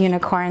without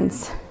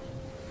unicorns?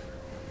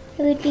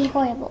 It would be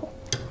horrible.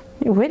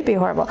 It would be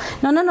horrible.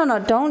 No.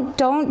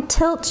 Don't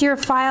tilt your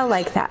file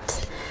like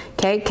that.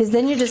 Okay, because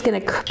then you're just going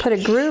to put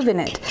a groove in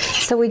it.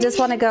 So we just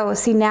want to go,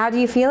 see, now do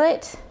you feel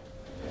it?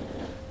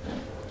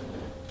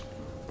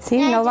 See,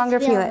 you no longer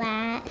feel it.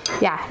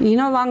 Yeah, you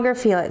no longer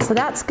feel it. So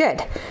that's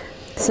good.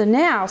 So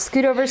now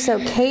scoot over so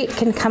Kate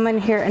can come in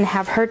here and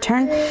have her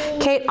turn.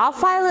 Kate, I'll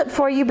file it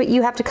for you, but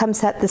you have to come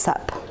set this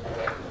up.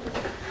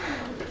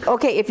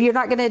 Okay, if you're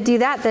not going to do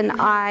that, then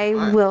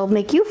I will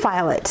make you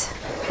file it.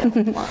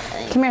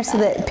 Come here so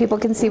that people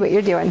can see what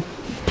you're doing.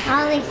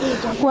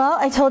 Well,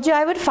 I told you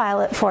I would file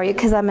it for you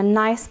because I'm a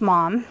nice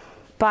mom,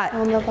 but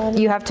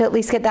you have to at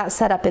least get that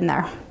set up in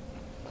there.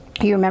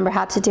 You remember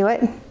how to do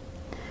it?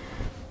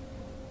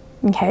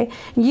 Okay.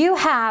 You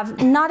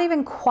have not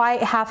even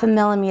quite 1/2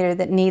 millimeter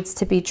that needs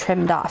to be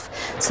trimmed off.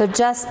 So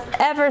just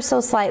ever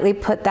so slightly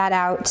put that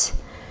out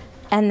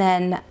and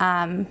then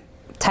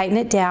tighten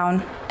it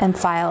down and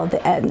file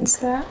the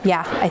ends.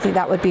 Yeah, I think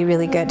that would be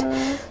really good.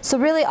 So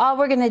really all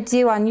we're going to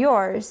do on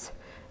yours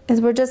is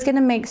we're just going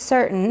to make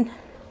certain.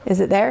 Is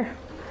it there?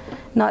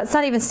 No, it's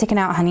not even sticking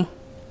out, honey.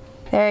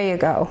 There you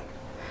go.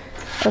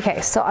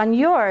 Okay, so on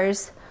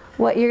yours,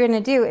 what you're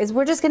gonna do is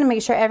we're just gonna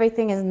make sure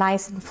everything is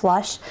nice and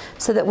flush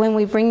so that when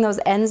we bring those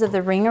ends of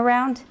the ring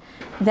around,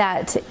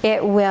 that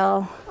it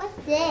will...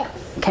 What's this?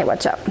 Okay,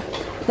 watch out.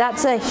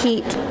 That's a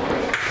heat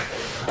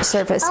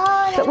surface.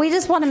 Oh, but we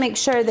just wanna make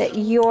sure that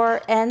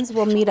your ends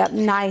will meet up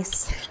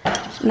nice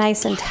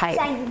and tight.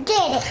 I did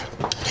it.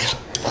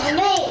 I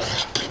made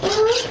it.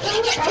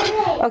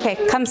 Okay,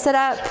 come sit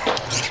up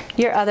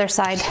your other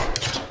side.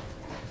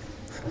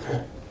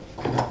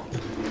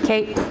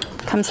 Kate,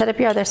 come set up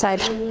your other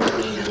side.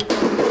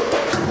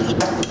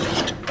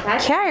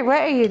 Kiari,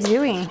 what are you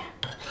doing?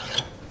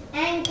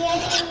 I'm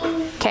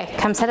getting... Okay,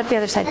 come set up the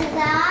other side.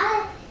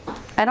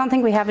 I don't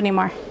think we have any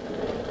more.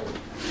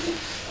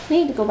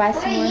 We need to go buy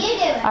some more. What are you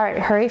doing? All right,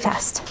 hurry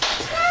fast.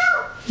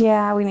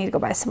 Yeah, we need to go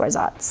buy some more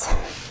Zots.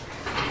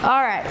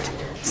 All right,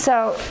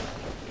 so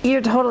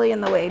you're totally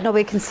in the way.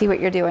 Nobody can see what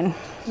you're doing.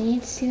 Do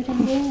you see what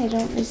I'm doing? I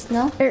don't just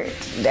know.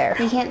 There.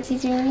 They can't see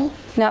through me?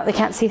 No, they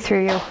can't see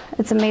through you.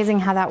 It's amazing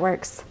how that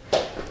works.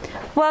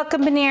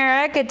 Welcome,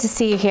 Banira. Good to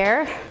see you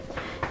here.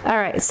 All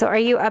right, so are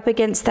you up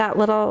against that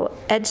little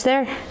edge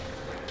there?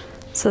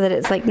 So that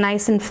it's like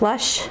nice and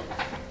flush?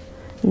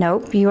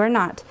 Nope, you are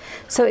not.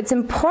 So it's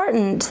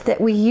important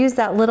that we use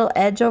that little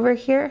edge over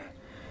here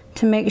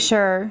to make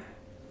sure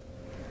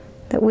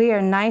that we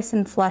are nice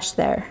and flush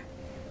there.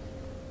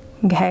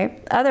 Okay,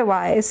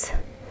 otherwise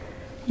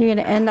you're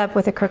gonna end up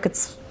with a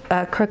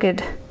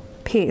crooked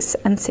piece.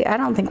 And see, I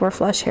don't think we're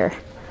flush here.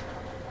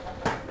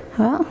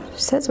 Well, it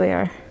says we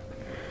are.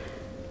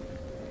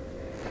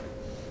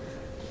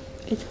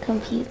 It's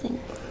confusing.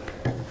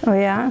 Oh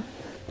yeah?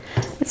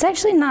 It's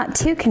actually not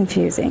too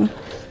confusing.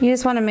 You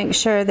just want to make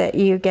sure that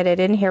you get it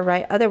in here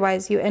right.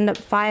 Otherwise you end up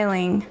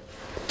filing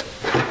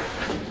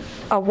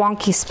a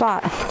wonky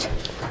spot,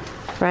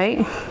 right?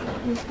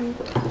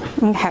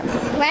 Okay.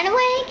 Run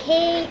away,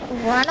 Kate.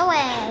 Run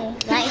away.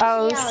 Like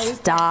Oh,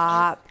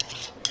 stop.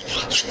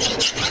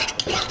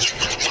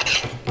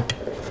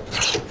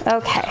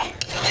 Okay.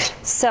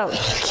 So,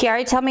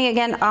 Kiari, tell me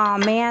again. Oh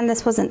man,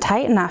 this wasn't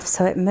tight enough,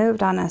 so it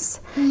moved on us.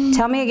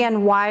 Tell me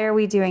again, why are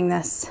we doing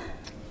this?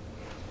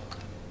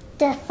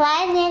 To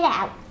flatten it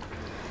out.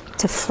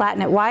 To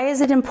flatten it. Why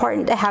is it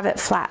important to have it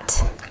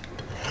flat?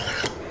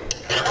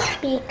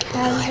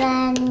 Because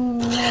then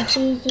it's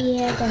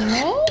easier to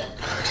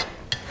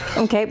make.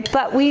 Okay,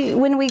 but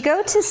when we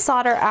go to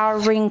solder our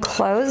ring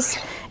closed,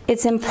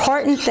 it's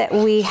important that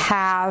we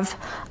have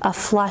a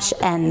flush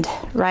end,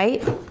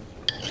 right?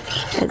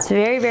 It's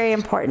very, very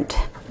important.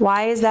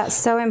 Why is that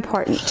so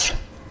important?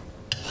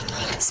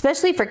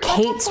 Especially for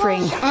Kate's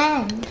ring.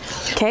 End.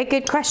 Okay,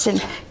 good question.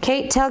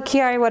 Kate, tell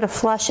Kiari what a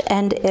flush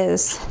end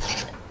is.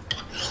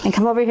 And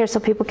come over here so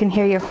people can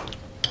hear you.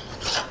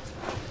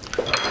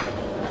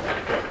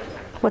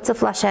 What's a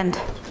flush end?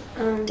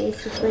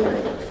 Basically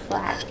like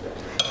flat.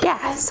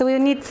 Yeah, so we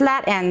need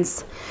flat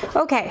ends.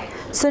 Okay,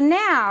 so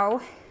now,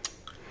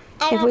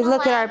 if we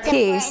look at our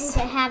piece,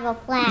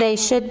 they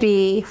should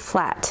be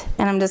flat.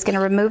 And I'm just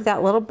gonna remove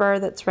that little burr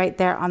that's right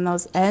there on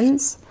those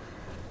ends.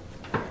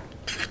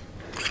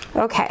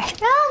 Okay.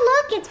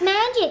 Oh, look, it's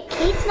magic.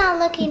 Kate's not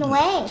looking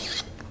away.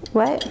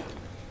 What?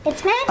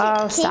 It's magic.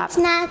 Oh, Kate's stop.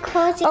 not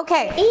closing her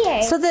Okay,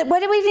 ears. so what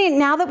do we need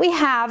now that we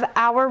have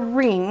our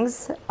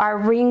rings, our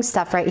ring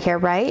stuff right here,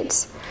 right?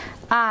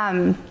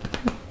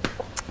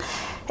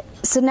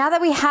 So now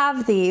that we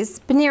have these,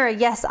 Banira,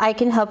 yes, I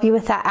can help you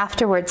with that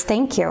afterwards.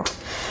 Thank you.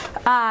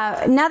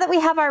 Now that we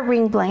have our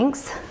ring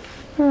blanks,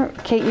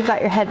 Kate, you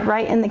got your head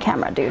right in the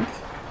camera, dude.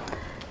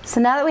 So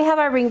now that we have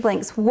our ring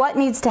blanks, what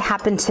needs to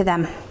happen to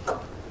them?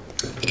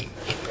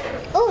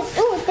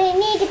 Oh, they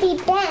need to be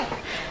bent.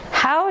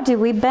 How do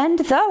we bend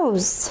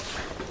those?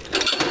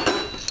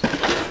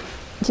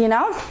 Do you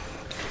know?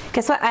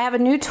 Guess what? I have a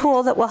new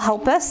tool that will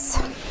help us.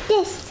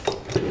 This.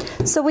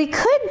 So we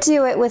could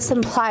do it with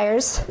some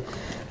pliers,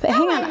 but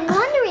hang on. I'm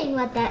wondering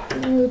what that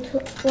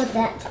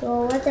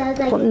tool was. I was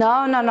like, Well,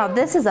 no.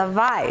 This is a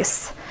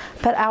vise,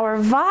 but our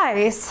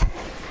vise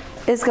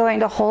is going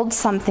to hold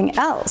something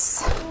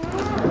else.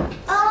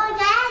 oh,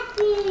 that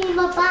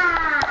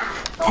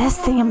thingamabob. This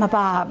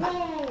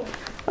thingamabob.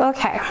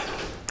 Okay.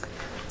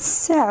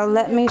 So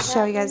let me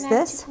show you guys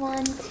this.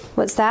 Wand.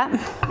 What's that?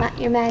 Not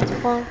your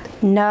magic wand.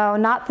 No,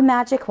 not the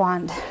magic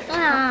wand.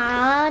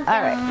 Aw, All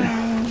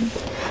right.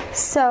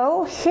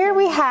 So here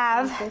we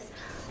have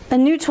a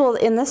new tool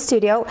in the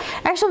studio.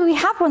 Actually, we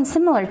have one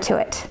similar to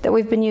it that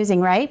we've been using,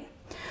 right?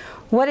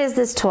 What is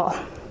this tool?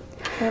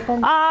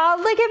 Ribbon. Oh,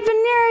 look at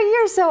Banira,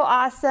 you're so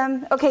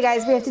awesome. Okay,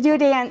 guys, we have to do a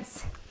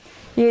dance.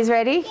 You guys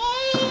ready?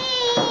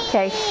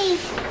 Okay,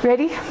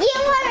 ready? You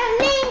are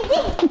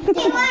amazing.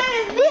 You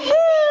are amazing.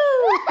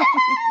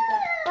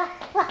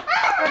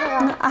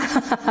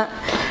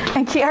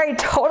 And Kiari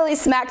totally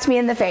smacked me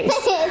in the face.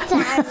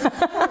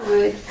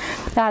 Sorry.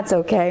 That's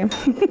okay. Hey,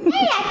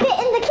 I fit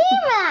in the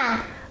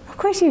camera. Of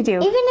course you do.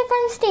 Even if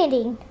I'm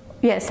standing.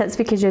 Yes, that's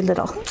because you're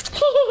little.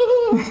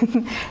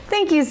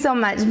 Thank you so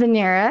much,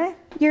 Banira.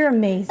 You're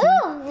amazing.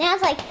 Oh, now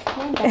it's like.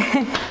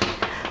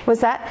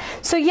 What's that?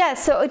 So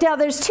yes, so now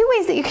there's two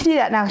ways that you can do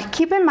that. Now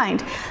keep in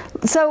mind.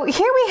 So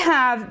here we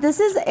have, this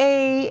is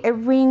a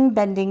ring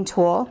bending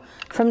tool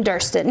from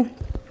Durston.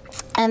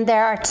 And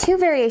there are two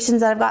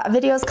variations that I've got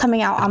videos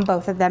coming out on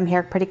both of them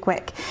here pretty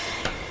quick.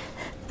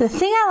 The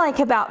thing I like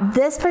about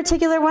this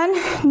particular one,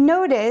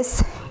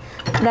 notice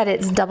that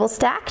it's double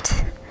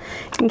stacked.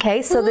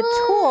 Okay, so the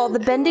tool, the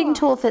bending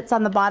tool fits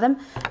on the bottom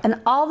and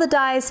all the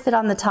dies fit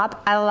on the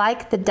top. I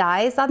like the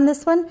dies on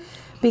this one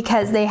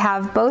because they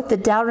have both the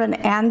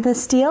Delrin and the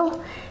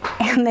steel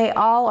and they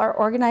all are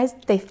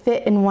organized. They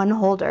fit in one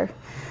holder.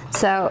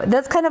 So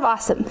that's kind of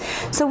awesome.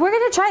 So we're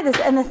gonna try this.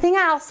 And the thing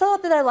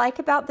that I like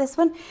about this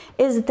one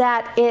is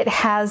that it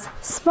has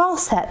small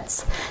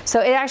sets. So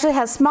it actually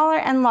has smaller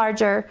and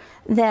larger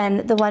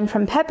than the one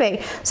from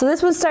Pepe. So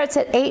this one starts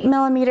at 8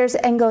 millimeters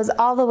and goes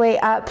all the way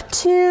up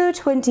to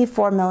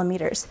 24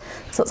 millimeters.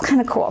 So it's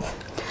kind of cool.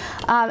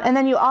 And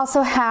then you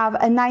also have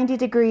a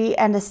 90-degree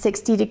and a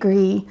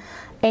 60-degree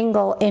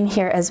angle in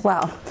here as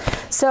well.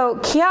 So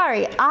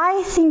Kiari,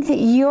 I think that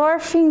your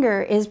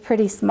finger is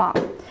pretty small.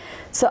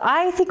 So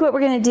I think what we're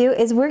gonna do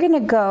is we're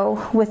gonna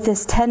go with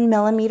this 10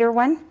 millimeter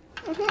one.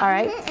 All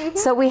right,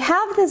 so we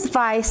have this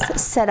vise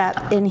set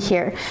up in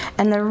here.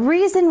 And the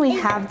reason we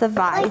have the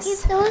vise. Like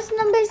if those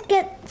numbers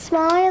get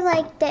smaller,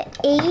 like the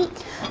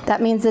 8.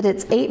 That means that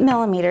it's 8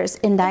 millimeters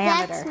in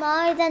diameter. That's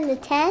smaller than the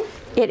 10?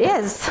 It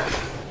is.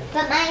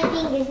 But my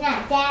finger's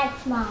not that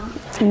small.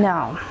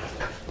 No.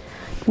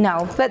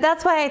 No, but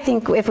that's why I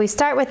think if we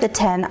start with the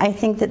 10, I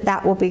think that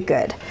that will be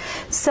good.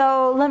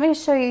 So let me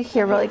show you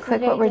here really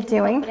quick what we're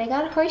doing. But I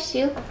got a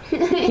horseshoe.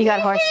 You got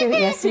a horseshoe?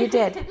 Yes, you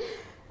did.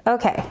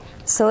 Okay,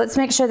 so let's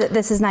make sure that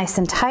this is nice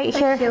and tight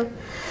here.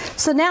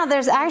 So now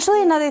there's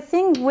actually another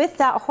thing with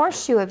that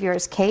horseshoe of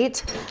yours,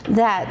 Kate,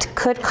 that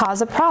could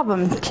cause a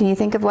problem. Can you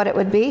think of what it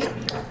would be?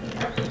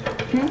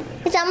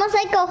 It's It's almost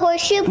like a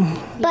horseshoe,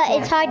 but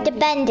it's hard to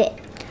bend it.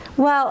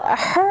 Well,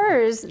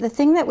 hers, the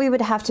thing that we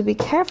would have to be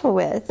careful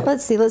with,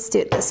 let's see, let's do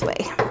it this way.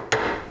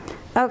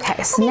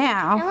 Okay, so I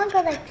now, want to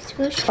go like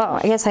swoosh. oh,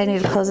 I guess I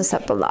need to close this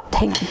up a lot.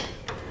 Hang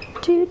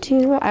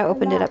on. I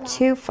opened it up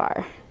too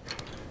far.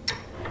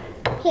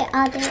 Here,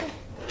 I'll do it.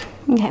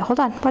 Okay, hold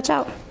on, watch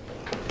out.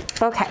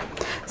 Okay,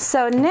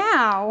 so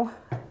now,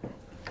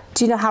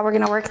 do you know how we're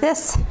gonna work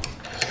this?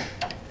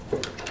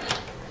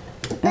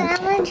 But I'm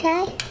gonna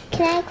try.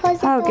 Can I close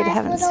the Oh, good glass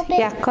heavens. a little bit?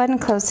 Yeah, go ahead and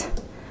close.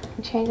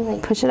 I'm trying to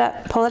like. Push it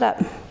up, pull it up.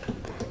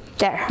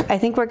 There, I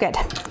think we're good.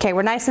 Okay,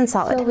 we're nice and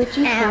solid. So would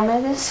you hammer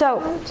this?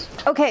 So,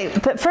 okay,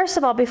 but first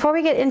of all, before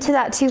we get into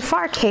that too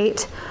far,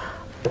 Kate,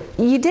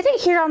 you did it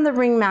here on the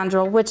ring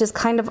mandrel, which is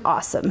kind of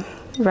awesome,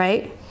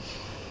 right?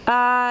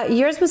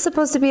 Yours was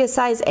supposed to be a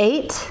size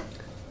 8.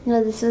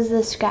 No, this is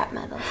the scrap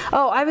metal.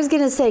 Oh, I was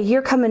gonna say,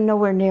 you're coming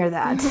nowhere near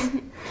that.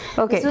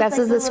 Okay, this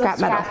is the scrap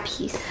metal.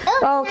 Piece.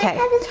 Oh, Okay, can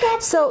I have a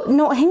scrap? so,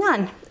 no, hang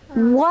on.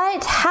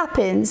 What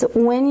happens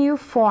when you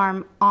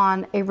form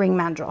on a ring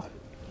mandrel?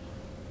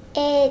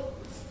 It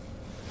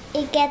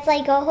gets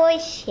like a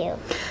horseshoe.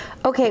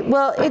 Okay,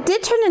 well, it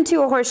did turn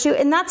into a horseshoe,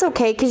 and that's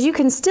okay, because you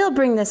can still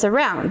bring this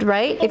around,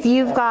 right? If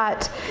you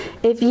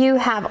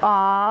have,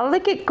 aw,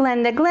 look at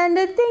Glenda.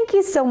 Glenda, thank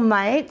you so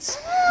much.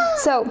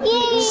 So,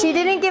 Yay. she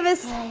didn't give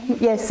us,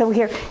 yes, so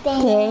here,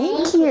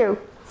 thank you.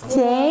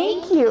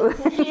 Thank you.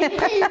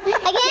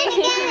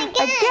 Again.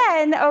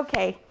 Again,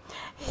 okay.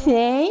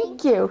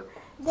 Thank you.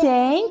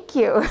 Thank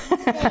you.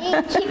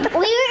 Thank you.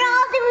 We were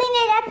all doing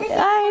it at the same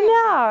time.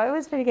 I know, it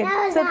was pretty good.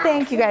 That was So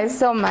thank you guys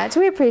so much.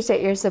 We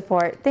appreciate your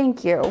support.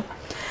 Thank you.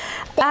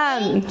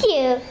 Thank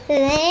you.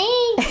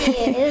 Thank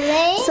you.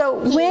 Thank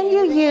So you. when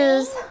you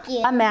use Thank you.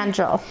 a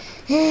mandrel,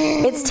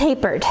 it's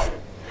tapered.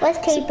 What's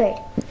tapered?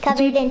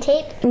 Covered in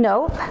tape?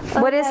 Nope.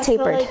 What is So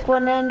tapered? like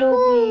one end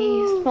will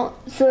be small.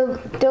 So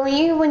don't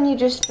you, when you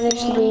just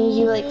finish the beans,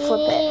 you like flip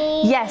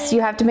it? Yes,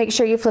 you have to make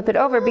sure you flip it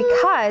over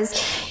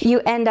because you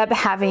end up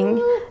having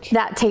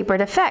that tapered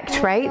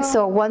effect, right?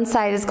 So one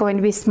side is going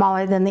to be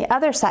smaller than the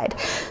other side.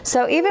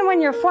 So even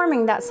when you're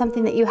forming, that's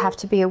something that you have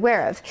to be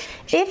aware of.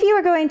 If you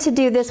are going to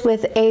do this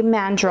with a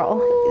mandrel,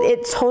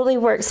 it totally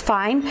works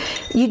fine.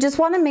 You just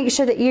want to make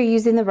sure that you're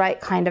using the right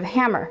kind of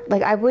hammer.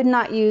 Like I would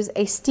not use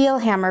a steel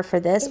hammer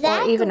for this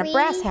or even a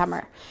brass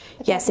hammer.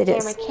 Yes, it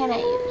is. Hammer can I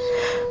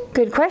use?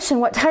 Good question.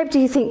 What type do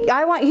you think?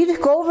 I want you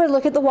to go over and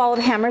look at the wall of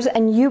hammers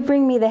and you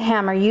bring me the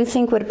hammer you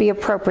think would be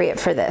appropriate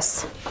for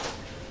this.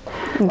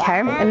 Okay,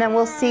 and then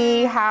we'll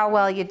see how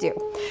well you do.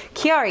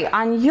 Kiari,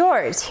 on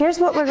yours, here's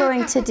what we're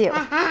going to do.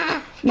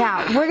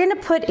 Now, we're going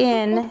to put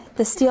in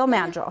the steel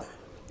mandrel.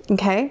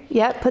 Okay,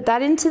 yep, put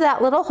that into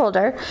that little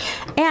holder.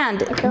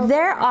 And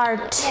there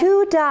are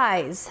 2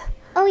 dies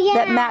Oh yeah.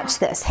 that match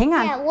this. Hang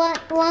on. Yeah,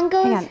 one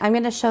goes. Hang on, I'm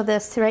going to show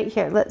this right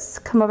here. Let's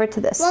come over to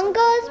this. One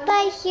goes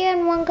by here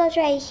and one goes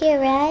right here,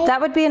 right?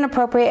 That would be an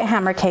appropriate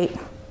hammer, Kate.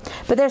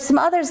 But there's some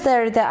others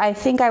there that I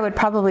think I would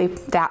probably,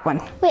 that one.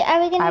 Wait, are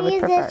we I gonna would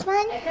use prefer. this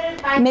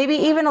one? Maybe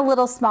even a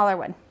little smaller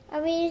one.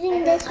 Are we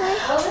using this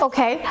one?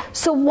 Okay,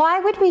 so why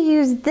would we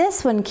use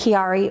this one,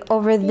 Kiari,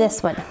 over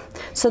this one?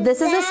 So this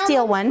is a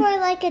steel one. For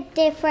like a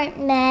different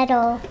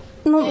metal.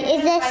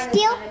 Is this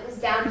steel?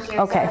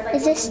 Okay.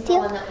 Is this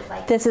steel?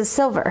 This is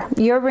silver.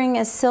 Your ring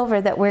is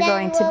silver that we're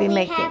going to be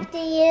making. Then will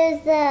we have to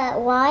use the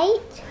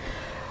white?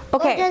 Or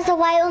Okay. does the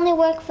white only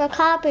work for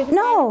copper?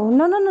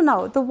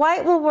 No. The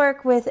white will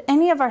work with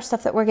any of our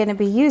stuff that we're going to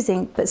be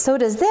using, but so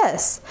does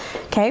this.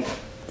 Okay,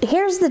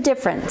 here's the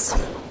difference.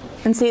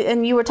 And see,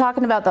 and you were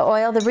talking about the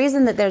oil. The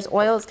reason that there's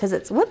oil is because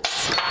it's,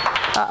 whoops.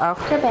 Uh-oh.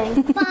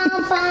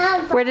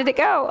 Where did it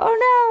go?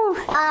 Oh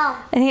no.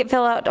 Oh, I think it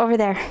fell out over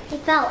there. it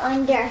fell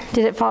under.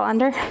 Did it fall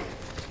under?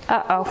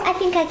 Uh-oh. I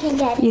think I can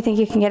get it. You think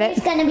you can get It's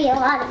it? gonna be a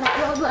lot of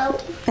metal though.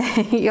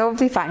 You'll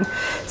be fine.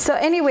 So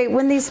anyway,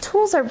 when these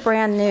tools are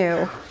brand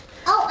new,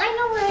 Oh, I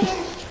know where it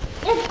is.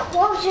 It's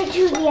closer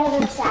to the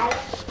other side.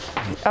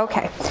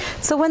 okay.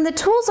 So when the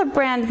tools are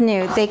brand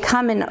new, they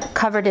come in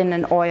covered in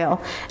an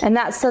oil, and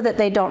that's so that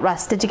they don't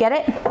rust. Did you get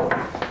it?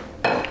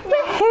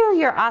 Woohoo,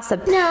 you're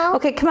awesome. No.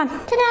 Okay, come on.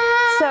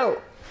 Ta-da!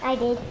 So, I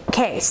did.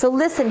 okay, so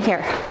listen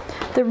here.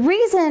 The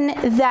reason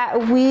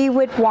that we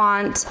would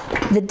want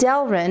the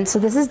Delrin, so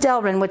this is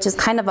Delrin, which is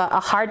kind of a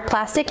hard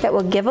plastic that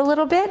will give a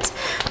little bit.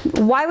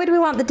 Why would we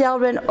want the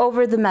Delrin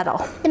over the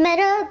metal? The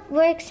metal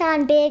works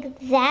on big.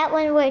 That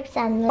one works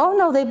on little. Oh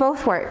no, they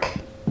both work.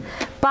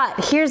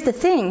 But here's the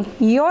thing,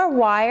 your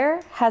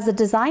wire has a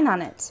design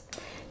on it.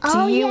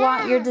 Oh, Do you yeah.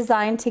 want your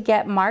design to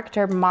get marked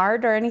or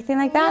marred or anything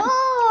like that?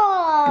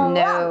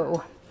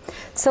 No.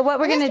 So what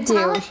we're gonna do,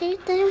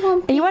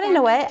 you wanna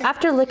know what?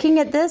 After looking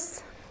at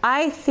this,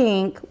 I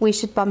think we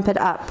should bump it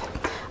up.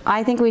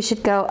 I think we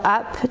should go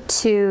up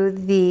to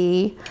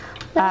the,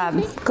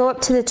 go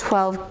up to the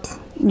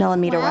 12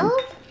 millimeter one.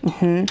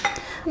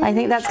 I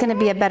think that's gonna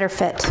be a better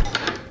fit.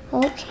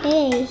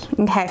 Okay.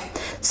 Okay,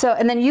 so,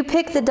 and then you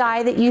pick the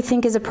die that you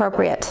think is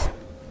appropriate.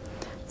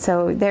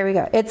 So there we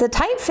go. It's a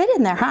tight fit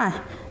in there, huh?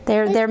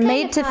 They're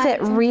made to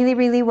fit really,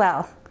 really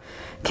well.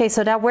 Okay,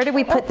 so now where do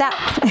we put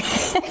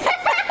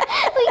that?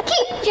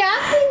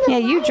 Yeah,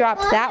 you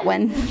dropped that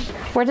one.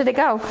 Where did it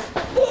go?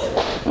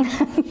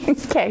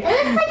 Okay. It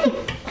looks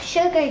like a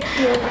sugar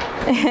cube.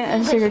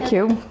 A sugar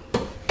cube.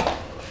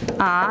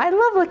 Aw, I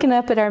love looking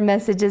up at our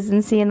messages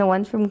and seeing the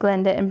ones from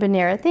Glenda and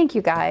Banera. Thank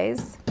you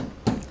guys.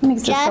 It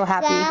makes us so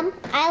happy.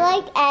 I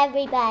like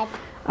everybody.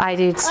 I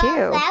do too.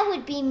 Well, that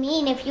would be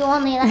mean if you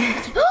only like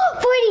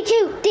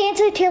 42.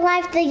 Dance with your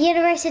life, the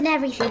universe, and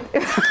everything.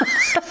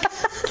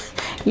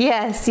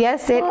 Yes,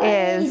 yes it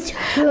is.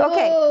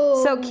 Okay,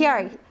 so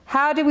Kiari,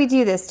 how do we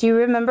do this? Do you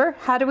remember?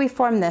 How do we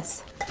form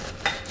this?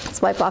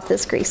 Let's wipe off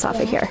this grease off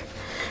of here.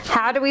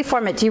 How do we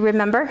form it? Do you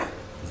remember?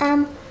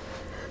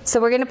 So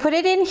we're going to put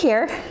it in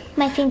here.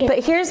 My finger.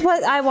 But here's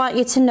what I want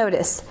you to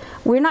notice.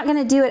 We're not going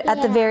to do it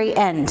at the very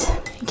end.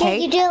 Okay?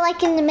 You do it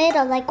like in the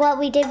middle, like what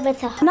we did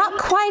with the heart. Not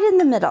quite in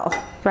the middle,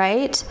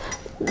 right?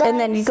 And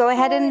then you go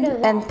ahead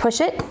and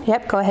push it.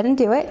 Yep, go ahead and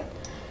do it.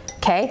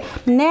 Okay,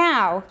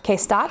 now, okay,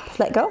 stop,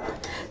 let go.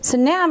 So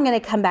now I'm going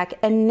to come back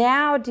and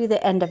now do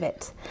the end of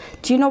it.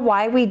 Do you know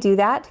why we do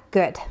that?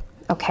 Good.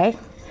 Okay,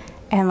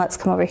 and let's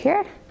come over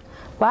here.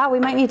 Wow, we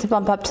might need to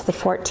bump up to the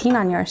 14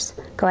 on yours.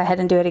 Go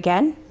ahead and do it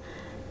again.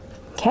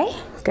 Okay,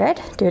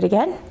 good. Do it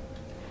again.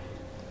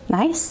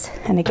 Nice.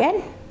 And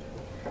again.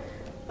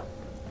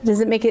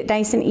 Does it make it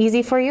nice and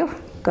easy for you?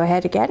 Go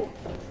ahead again.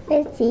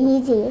 It's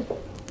easy.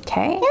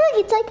 Okay. Yeah, look,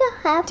 it's like a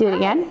half. Do it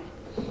again.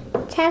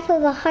 It's half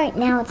of a heart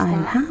now. It's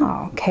not. I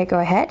know. Okay, go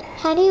ahead.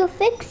 How do you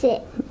fix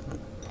it?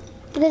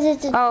 Because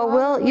it's a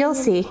well, you'll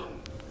see.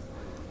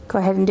 Go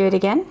ahead and do it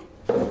again.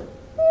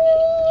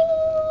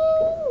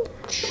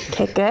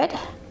 Okay, good.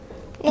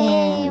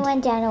 And it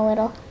went down a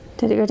little.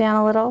 Did it go down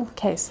a little?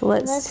 Okay, so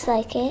let's... Looks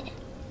like it.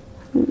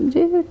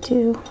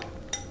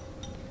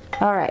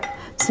 All right,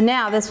 so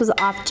now this was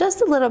off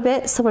just a little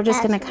bit, so we're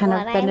just going to kind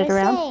of bend it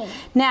around.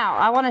 Now,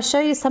 I want to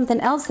show you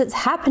something else that's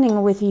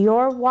happening with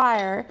your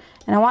wire,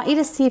 and I want you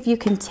to see if you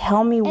can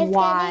tell me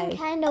why. It's getting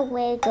kind of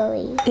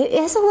wiggly. It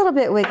is a little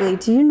bit wiggly.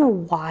 Do you know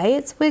why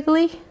it's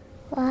wiggly?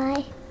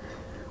 Why?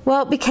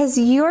 Well, because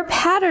your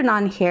pattern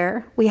on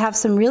here, we have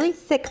some really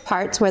thick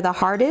parts where the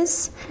heart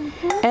is,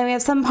 and we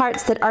have some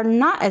parts that are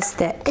not as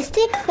thick. It's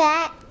thick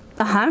fat.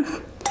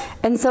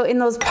 And so in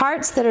those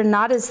parts that are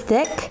not as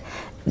thick,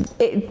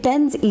 it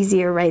bends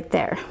easier right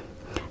there.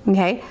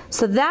 Okay,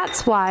 so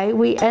that's why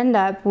we end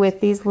up with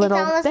these little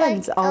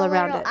bends like all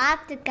around it.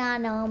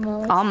 Octagon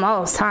almost.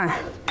 Almost,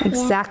 huh?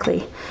 Exactly.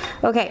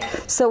 Yeah. Okay,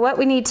 so what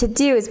we need to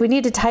do is we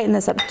need to tighten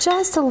this up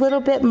just a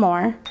little bit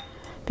more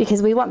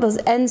because we want those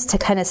ends to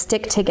kind of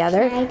stick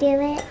together. Can I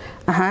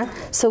do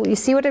it? So you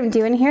see what I'm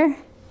doing here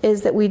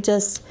is that we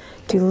just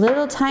do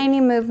little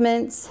tiny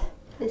movements.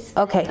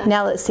 Okay,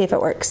 now let's see if it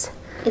works.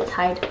 It's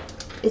hard.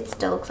 It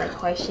still looks like a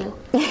horseshoe.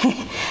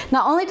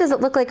 Not only does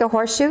it look like a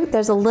horseshoe,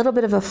 there's a little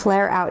bit of a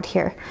flare out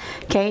here.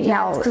 Okay,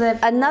 now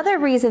another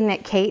reason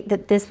that Kate,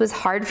 that this was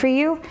hard for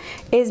you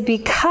is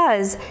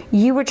because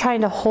you were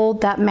trying to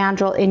hold that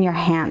mandrel in your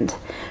hand.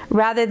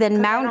 Rather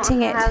than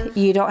mounting it,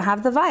 you don't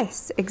have the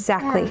vise.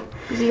 Exactly.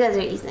 Yeah, you guys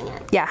are using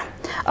it. Yeah.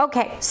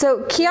 Okay,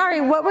 so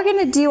Kiari, what we're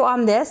gonna do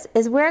on this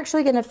is we're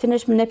actually gonna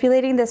finish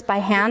manipulating this by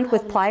hand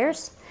with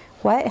pliers.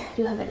 What?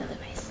 You have another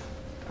vise.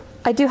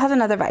 I do have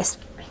another vise.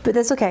 But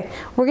that's okay.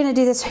 We're going to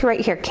do this right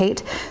here,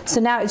 Kate.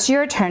 So now it's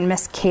your turn,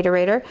 Miss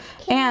Caterator.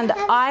 And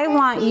I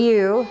want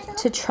you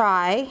to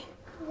try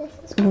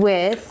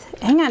with,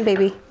 hang on,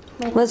 baby.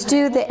 Let's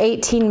do the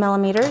 18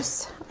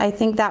 millimeters. I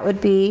think that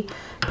would be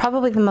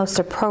probably the most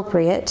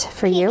appropriate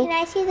for you. Can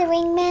I see the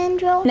ring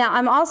mandrel? Now,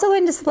 I'm also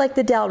going to select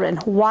the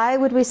Delrin. Why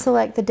would we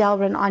select the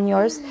Delrin on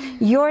yours?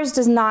 Yours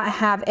does not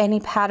have any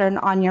pattern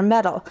on your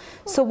metal.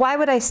 So why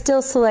would I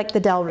still select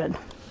the Delrin?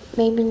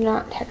 Maybe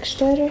not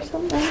textured or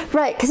something?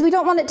 Right, because we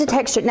don't want it to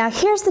texture. Now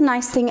here's the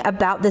nice thing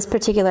about this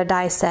particular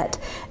die set.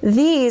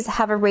 These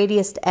have a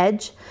radiused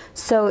edge,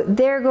 so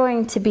they're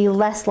going to be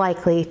less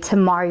likely to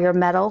mar your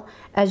metal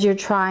as you're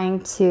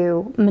trying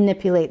to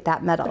manipulate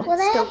that metal.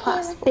 It's still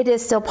possible. It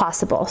is still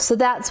possible. So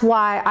that's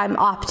why I'm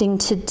opting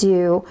to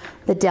do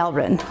the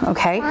Delrin,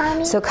 okay?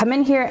 Mommy, so come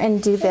in here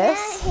and do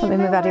this. Let me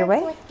move out of your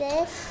way. With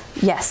this?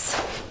 Yes.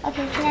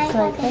 Okay, can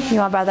I You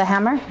want to borrow the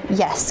hammer?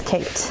 Yes,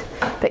 Kate.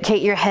 But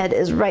Kate, your head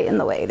is right in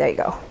the way. There you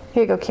go.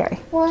 Here you go, Carrie.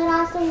 Will it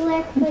also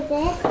work with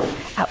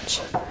this?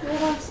 Ouch. Will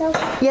it also?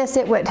 Yes,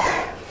 it would.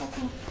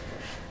 Okay.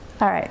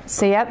 All right,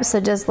 so yep, so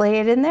just lay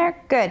it in there.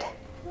 Good.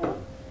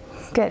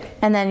 Good.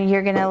 And then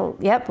you're gonna,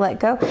 yep, let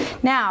go.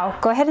 Now,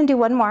 go ahead and do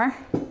one more.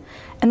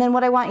 And then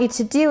what I want you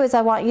to do is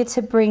I want you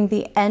to bring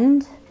the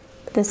end,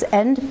 this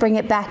end, bring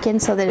it back in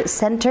so that it's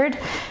centered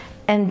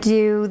and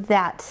do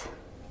that.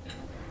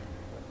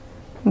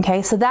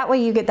 Okay, so that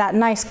way you get that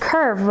nice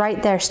curve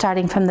right there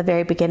starting from the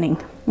very beginning,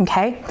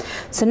 okay?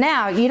 So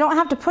now you don't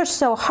have to push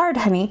so hard,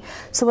 honey.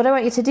 So what I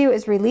want you to do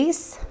is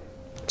release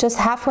just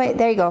halfway,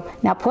 there you go.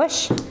 Now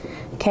push,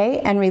 okay,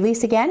 and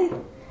release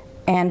again,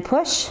 and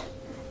push,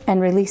 and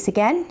release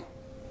again,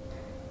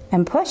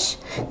 and push.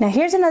 Now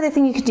here's another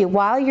thing you can do.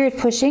 While you're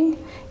pushing,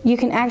 you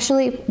can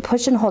actually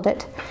push and hold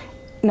it.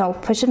 No,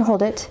 push and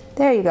hold it.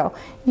 There you go.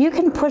 You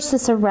can push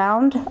this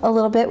around a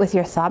little bit with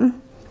your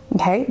thumb,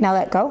 okay? Now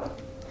let go.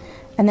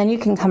 And then you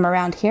can come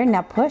around here,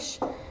 now push,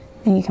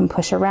 and you can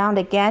push around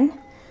again.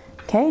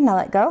 Okay, now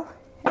let go,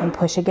 and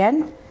push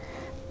again.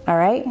 All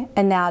right,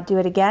 and now do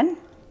it again.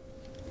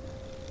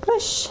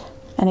 Push,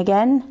 and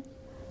again,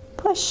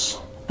 push,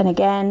 and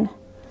again,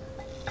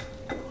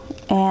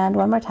 and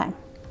one more time.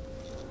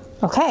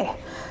 Okay,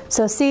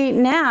 so see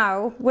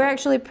now we're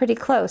actually pretty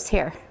close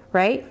here,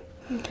 right?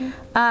 Okay.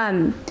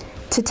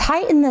 To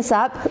tighten this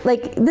up,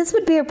 like this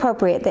would be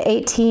appropriate, the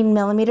 18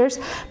 millimeters,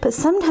 but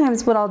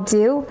sometimes what I'll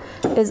do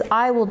is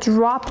I will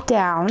drop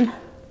down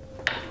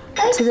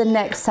to the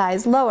next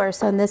size lower,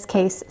 so in this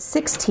case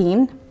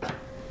 16.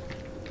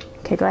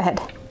 Okay, go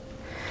ahead.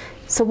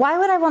 So why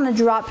would I want to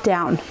drop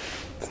down?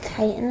 To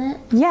tighten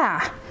it?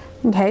 Yeah.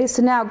 Okay,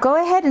 so now go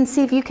ahead and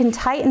see if you can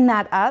tighten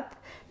that up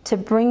to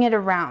bring it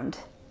around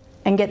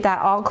and get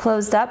that all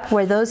closed up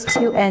where those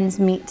two ends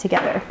meet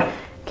together.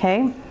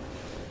 Okay.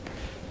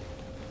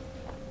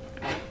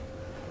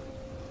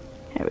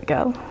 There we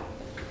go.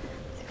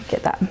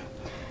 Get that.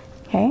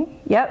 Okay,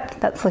 yep,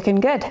 that's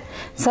looking good.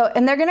 So,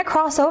 and they're gonna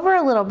cross over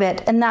a little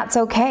bit, and that's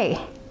okay.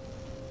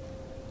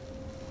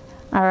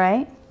 All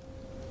right.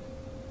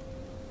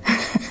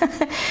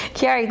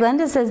 Kiara,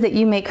 Glenda says that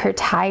you make her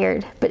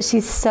tired, but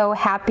she's so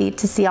happy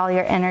to see all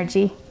your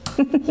energy.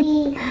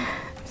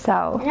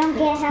 So. I don't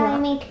get how I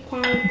make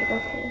her tired,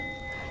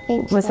 but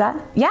okay. Was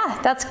that? Yeah,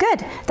 that's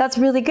good. That's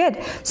really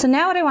good. So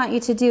now what I want you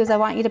to do is I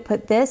want you to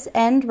put this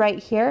end right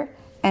here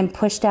and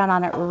push down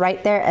on it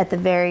right there at the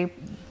very,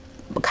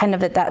 kind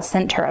of at that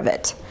center of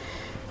it.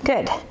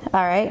 Good,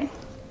 all right.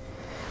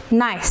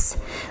 Nice.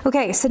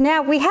 Okay, so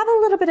now we have a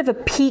little bit of a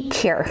peak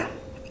here.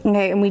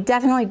 Okay, and we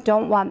definitely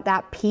don't want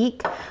that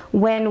peak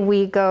when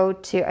we go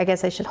to, I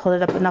guess I should hold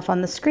it up enough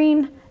on the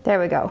screen. There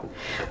we go.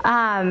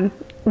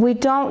 We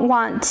don't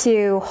want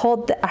to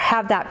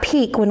have that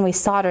peak when we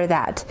solder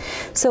that.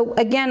 So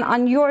again,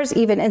 on yours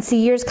even, and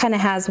see yours kind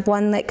of has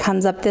one that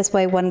comes up this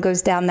way, one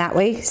goes down that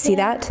way. See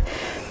that?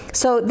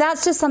 So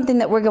that's just something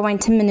that we're going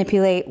to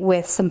manipulate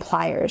with some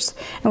pliers.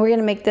 And we're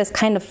gonna make this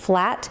kind of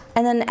flat.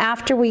 And then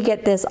after we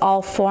get this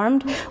all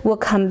formed, we'll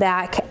come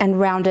back and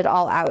round it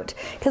all out.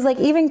 Because like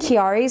even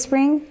Kiari's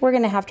ring, we're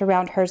gonna have to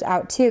round hers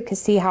out too,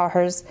 because see how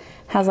hers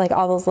has like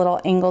all those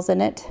little angles in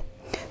it.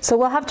 So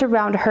we'll have to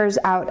round hers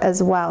out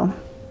as well.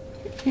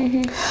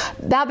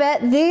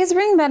 Babette, these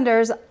ring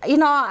benders, you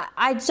know,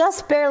 I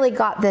just barely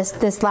got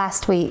this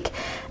last week.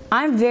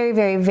 I'm very,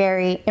 very,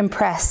 very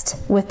impressed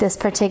with this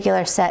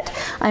particular set.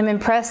 I'm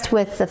impressed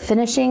with the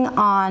finishing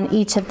on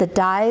each of the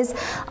dies.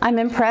 I'm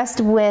impressed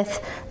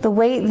with the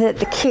way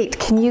that Kate,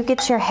 can you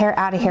get your hair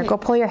out of here? Go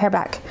pull your hair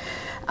back.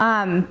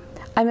 I'm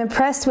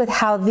impressed with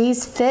how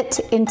these fit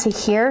into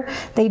here.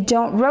 They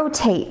don't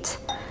rotate,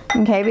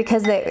 okay,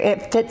 because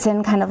it fits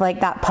in kind of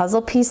like that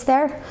puzzle piece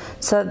there.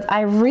 So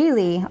I've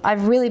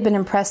really been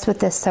impressed with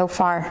this so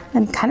far.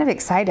 I'm kind of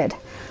excited.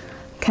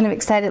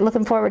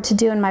 Looking forward to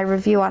doing my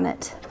review on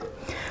it.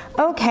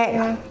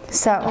 Okay,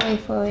 so,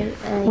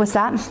 what's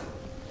that?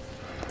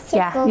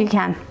 Yeah, you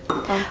can.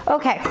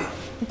 Okay.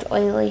 It's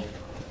oily.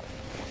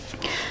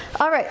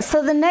 All right,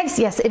 so the next,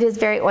 yes, it is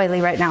very oily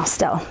right now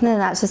still.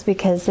 And that's just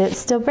because it's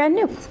still brand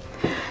new.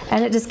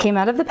 And it just came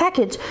out of the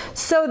package.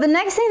 So the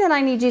next thing that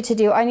I need you to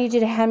do, I need you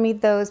to hand me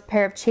those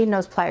pair of chain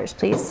nose pliers,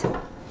 please.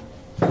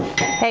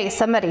 Hey,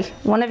 somebody,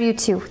 one of you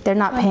two, they're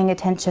not paying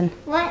attention.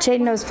 What?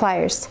 Chain nose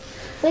pliers.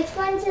 Which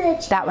one's the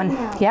chain? That one,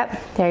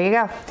 yep, there you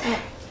go.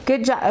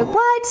 Good job.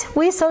 What?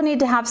 We so need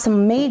to have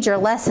some major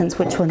lessons.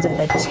 Which ones are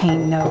the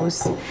chain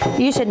nose?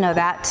 You should know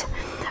that.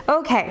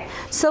 Okay,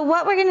 so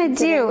what we're gonna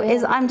do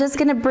is I'm just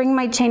gonna bring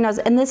my chain nose,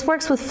 and this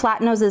works with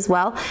flat nose as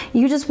well.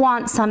 You just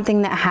want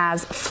something that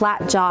has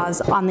flat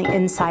jaws on the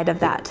inside of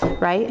that,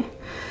 right?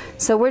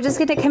 So we're just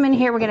gonna come in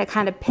here, we're gonna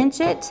kind of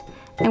pinch it,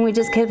 and we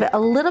just give it a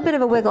little bit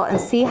of a wiggle, and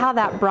see how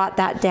that brought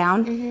that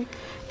down?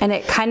 And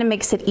it kind of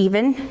makes it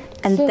even,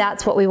 and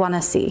that's what we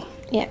wanna see.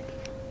 Yeah.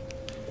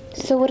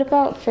 So what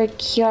about for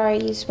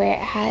Kiari's where it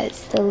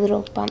has the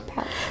little bump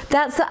out?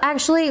 That's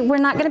actually, we're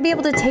not going to be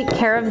able to take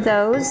care of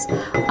those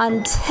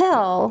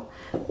until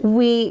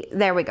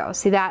there we go.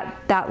 See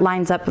that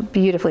lines up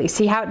beautifully.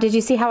 See how, did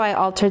you see how I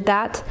altered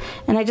that?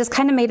 And I just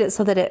kind of made it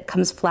so that it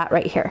comes flat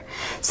right here.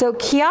 So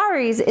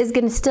Kiari's is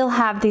going to still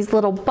have these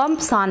little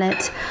bumps on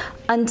it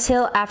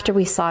until after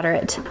we solder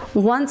it.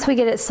 Once we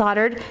get it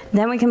soldered,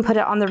 then we can put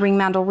it on the ring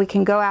mandrel. We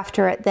can go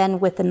after it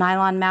then with the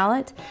nylon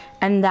mallet,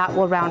 and that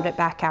will round it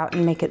back out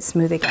and make it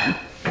smooth again.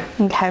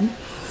 Okay,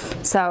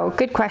 so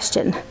good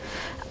question.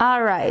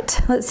 All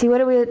right, let's see,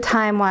 what are we at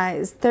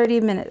time-wise?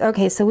 30 minutes.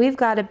 Okay, so we've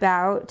got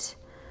about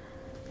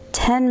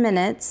 10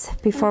 minutes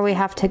before we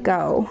have to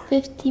go.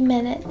 50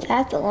 minutes,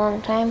 that's a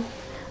long time.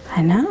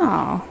 I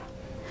know.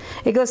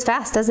 It goes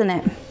fast, doesn't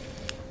it?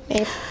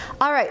 Maybe.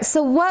 All right,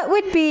 so what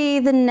would be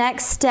the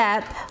next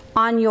step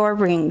on your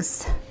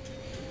rings?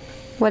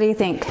 What do you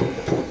think?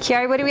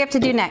 Kiari, what do we have to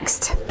do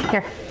next?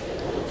 Here.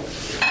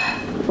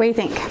 What do you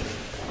think? We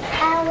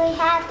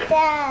have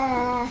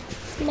to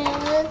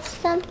smooth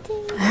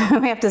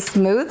something. We have to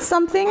smooth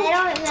something?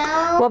 I don't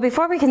know. Well,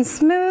 before we can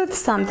smooth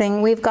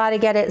something, we've got to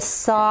get it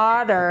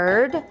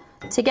soldered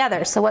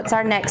together. So what's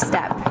our next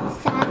step?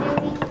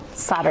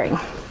 Soldering.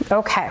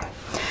 Okay.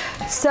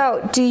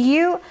 So do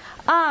you,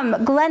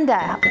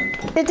 Glenda,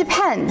 it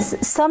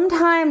depends.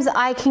 Sometimes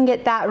I can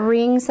get that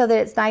ring so that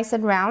it's nice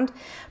and round.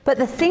 But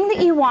the thing that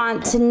you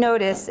want to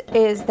notice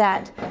is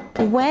that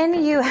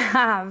when you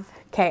have,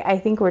 okay, I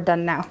think we're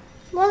done now.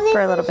 Well,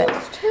 for a little bit.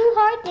 It's too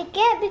hard to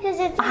get because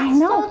it's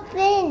so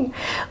thin.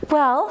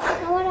 Well,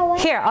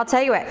 here, I'll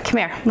tell you what. Come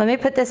here. Let me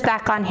put this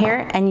back on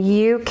here, and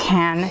you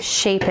can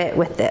shape it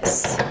with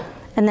this.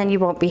 And then you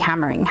won't be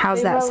hammering.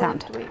 How's that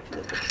sound?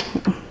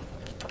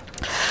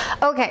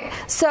 Okay,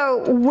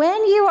 so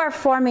when you are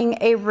forming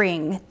a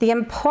ring, the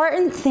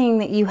important thing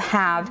that you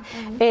have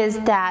is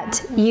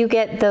that you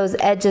get those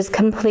edges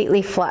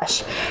completely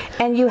flush.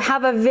 And you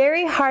have a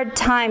very hard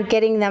time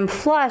getting them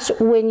flush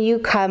when you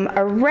come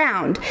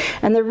around.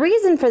 And the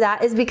reason for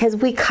that is because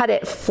we cut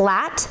it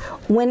flat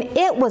when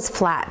it was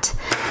flat.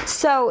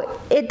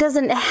 So it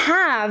doesn't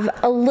have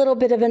a little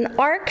bit of an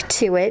arc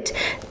to it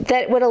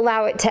that would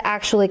allow it to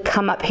actually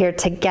come up here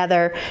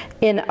together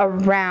in a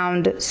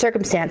round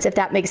circumstance, if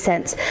that makes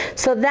sense.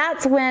 So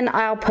that's when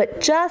I'll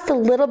put just a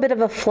little bit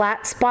of a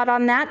flat spot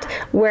on that,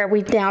 where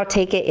we now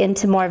take it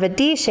into more of a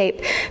D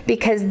shape,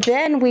 because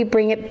then we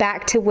bring it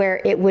back to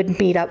where it would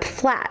meet up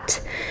flat.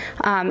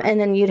 And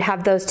then you'd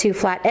have those two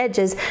flat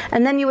edges,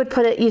 and then you would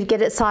put it, you'd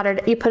get it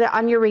soldered, you put it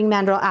on your ring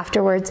mandrel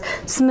afterwards,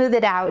 smooth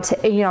it out,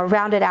 you know,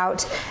 round it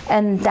out,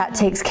 and that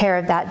takes care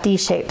of that D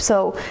shape.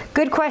 So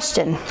good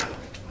question.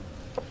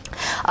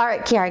 All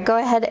right, Kiara, go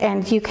ahead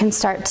and you can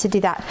start to do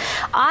that.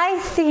 I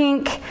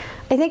think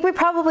we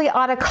probably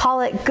ought to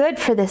call it good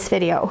for this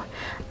video.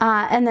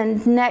 And then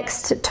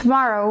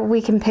tomorrow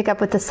we can pick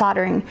up with the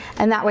soldering.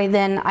 And that way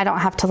then I don't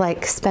have to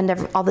like spend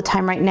all the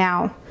time right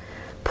now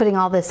putting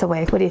all this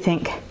away. What do you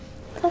think?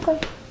 Okay.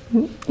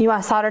 You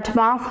want to solder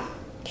tomorrow?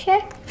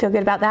 Sure. Feel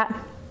good about that?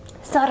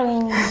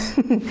 Soldering.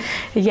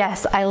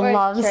 Yes, I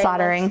love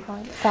soldering.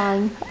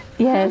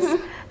 Yes.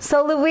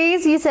 So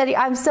Louise, you said,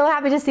 I'm so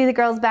happy to see the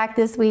girls back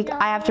this week.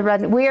 I have to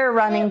run. We're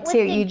running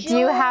too. You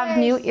do have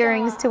new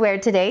earrings to wear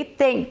today.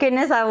 Thank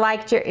goodness I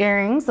liked your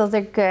earrings. Those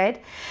are good.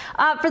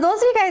 For those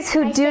of you guys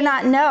who do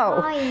not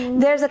know,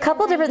 there's a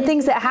couple different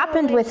things that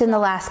happened within the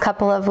last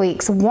couple of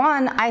weeks.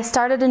 One, I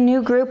started a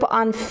new group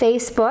on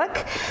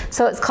Facebook.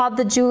 So it's called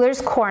the Jewelers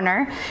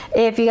Corner.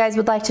 If you guys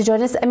would like to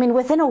join us, I mean,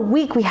 within a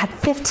week we had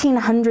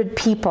 1,500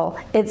 people.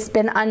 It's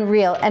been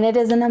unreal, and it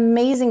is an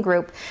amazing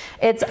group.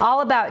 It's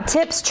all about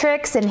tips,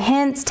 tricks, and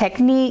hints,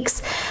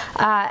 techniques,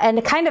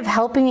 and kind of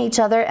helping each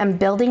other and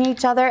building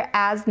each other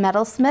as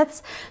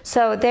metalsmiths.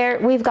 So there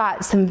we've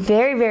got some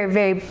very, very,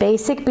 very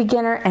basic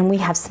beginner, and we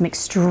have some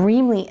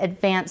extremely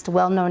advanced,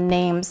 well-known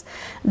names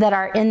that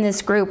are in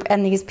this group.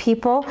 And these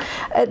people,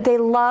 they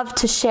love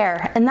to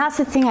share. And that's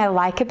the thing I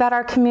like about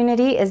our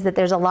community, is that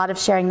there's a lot of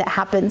sharing that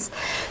happens.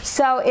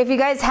 So if you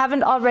guys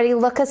haven't already,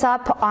 look us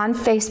up on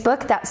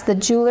Facebook. That's the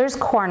Jewelers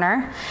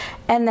Corner.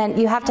 And then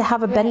you have to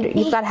have a bender.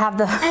 You've got to have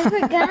the. I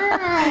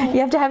forgot. You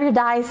have to have your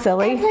die,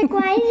 silly. I was like,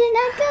 why is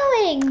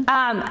it not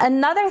going?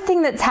 Another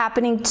thing that's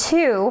happening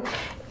too,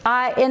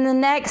 in the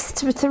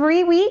next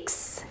 3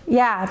 weeks,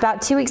 yeah,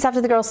 about 2 weeks after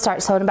the girls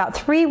start, so in about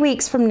 3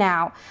 weeks from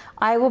now,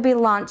 I will be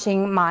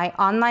launching my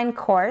online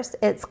course.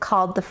 It's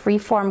called the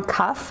Freeform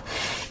Cuff.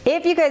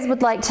 If you guys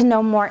would like to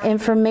know more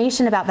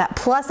information about that,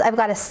 plus I've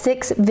got a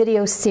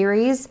 6-video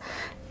series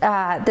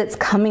that's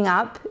coming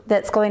up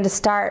that's going to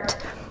start.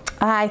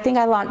 I think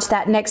I launched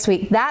that next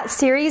week. That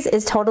series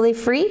is totally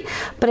free,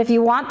 but if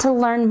you want to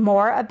learn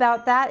more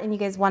about that and you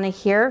guys want to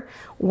hear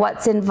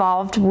what's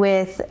involved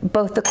with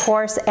both the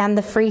course and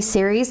the free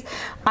series,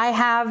 I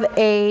have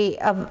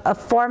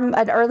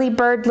an early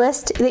bird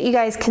list that you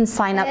guys can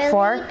sign up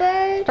for.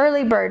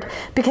 Early bird.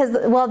 Because,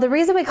 well, the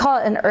reason we call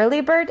it an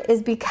early bird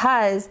is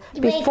because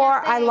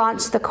before I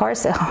launch the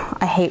course,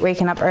 I hate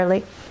waking up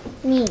early.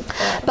 Me.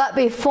 But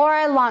before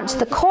I launch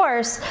the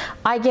course,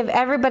 I give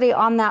everybody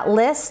on that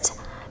list,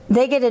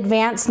 they get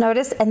advance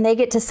notice and they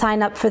get to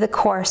sign up for the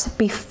course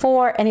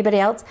before anybody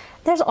else.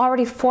 There's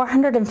already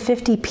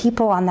 450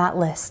 people on that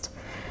list,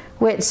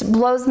 which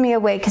blows me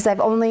away, because I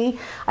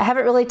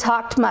haven't really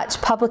talked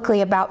much publicly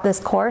about this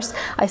course.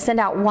 I send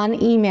out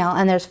one email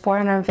and there's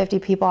 450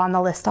 people on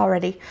the list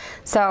already.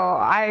 So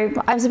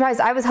I'm surprised.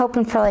 I was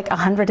hoping for like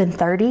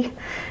 130.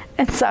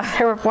 And so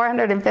there were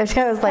 450.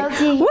 I was like,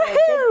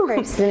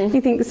 woohoo!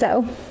 You think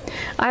so?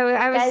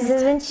 I was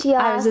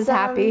just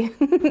happy.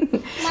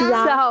 She's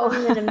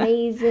awesome and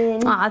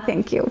amazing. Aw,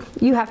 thank you.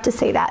 You have to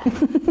say that.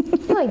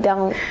 No, I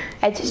don't.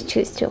 I just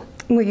choose to.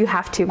 Well, you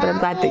have to, but I'm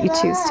glad that you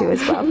choose to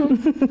as well.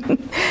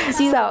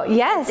 So,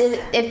 yes.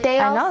 If they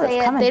all say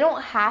it, they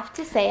don't have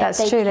to say it.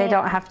 That's true, they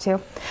don't have to.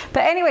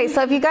 But anyway,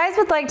 so if you guys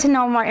would like to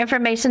know more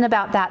information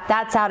about that,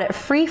 that's out at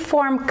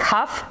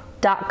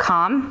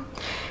freeformcuff.com.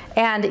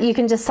 and you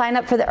can just sign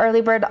up for the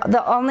early bird.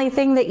 The only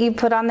thing that you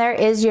put on there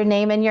is your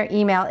name and your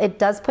email. It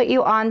does put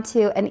you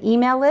onto an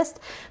email list,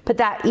 but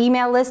that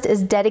email list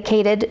is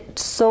dedicated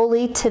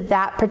solely to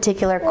that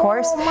particular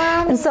course.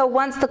 And so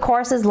once the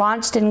course is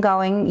launched and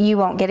going, you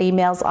won't get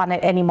emails on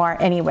it anymore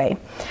anyway.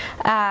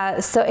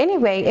 So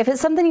anyway, if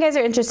it's something you guys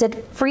are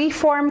interested,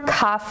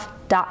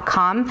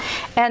 freeformcuff.com,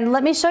 and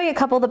let me show you a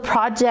couple of the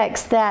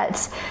projects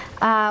that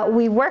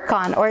we work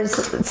on, or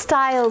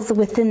styles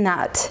within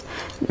that.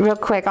 Real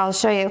quick, I'll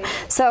show you.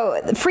 So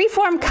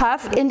freeform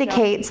cuff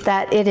indicates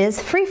that it is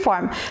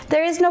freeform.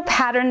 There is no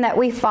pattern that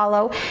we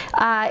follow.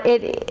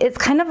 It's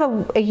kind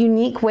of a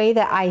unique way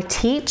that I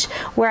teach,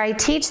 where I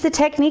teach the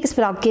techniques,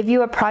 but I'll give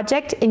you a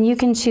project and you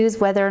can choose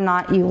whether or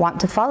not you want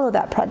to follow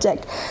that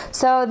project.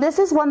 So this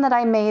is one that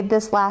I made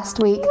this last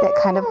week that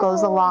kind of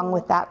goes along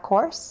with that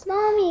course.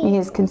 Mommy. You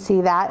guys can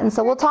see that. And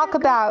so we'll talk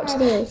about,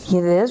 it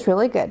is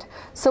really good.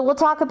 So we'll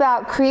talk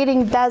about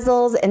creating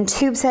bezels and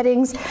tube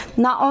settings,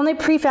 not only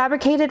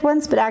prefabricated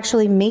ones, but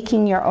actually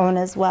making your own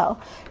as well.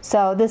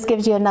 So this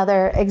gives you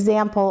another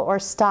example or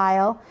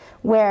style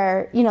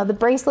where, you know, the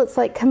bracelet's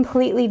like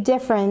completely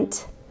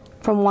different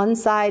from one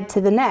side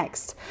to the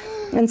next.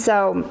 And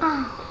so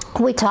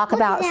we talk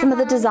about some of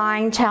the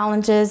design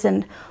challenges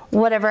and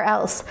whatever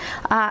else.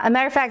 A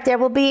matter of fact, there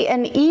will be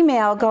an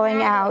email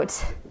going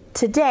out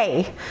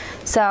today.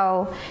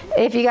 So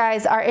if you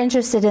guys are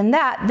interested in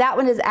that, that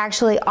one is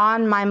actually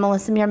on my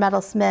Melissa Muir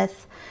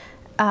Metalsmith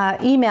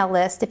email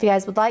list. If you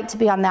guys would like to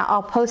be on that,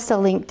 I'll post a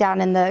link down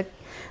in the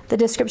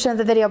description of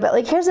the video. But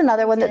like, here's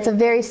another one that's a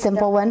very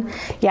simple one.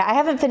 Yeah, I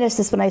haven't finished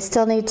this one. I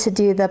still need to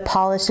do the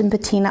polish and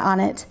patina on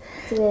it.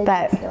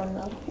 But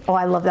oh,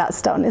 I love that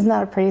stone. Isn't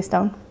that a pretty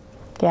stone?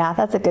 Yeah,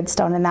 that's a good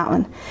stone in that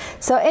one.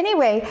 So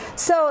anyway,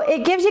 so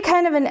it gives you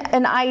kind of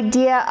an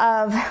idea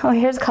of, oh,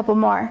 here's a couple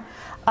more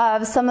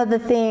of some of the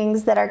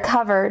things that are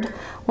covered.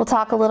 We'll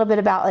talk a little bit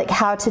about like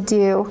how to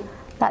do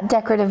that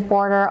decorative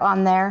border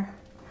on there.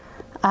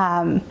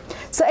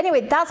 So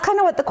anyway, that's kind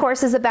of what the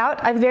course is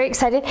about. I'm very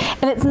excited.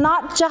 And it's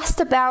not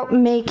just about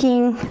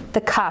making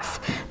the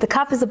cuff. The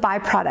cuff is a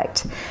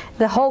byproduct.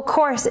 The whole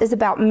course is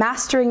about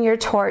mastering your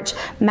torch,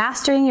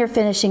 mastering your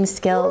finishing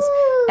skills,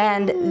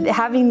 and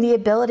having the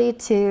ability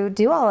to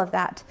do all of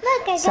that.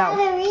 Look, I got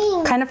a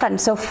ring. Kind of fun.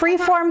 So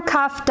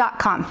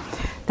freeformcuff.com.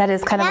 That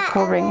is kind of a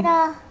cool ring.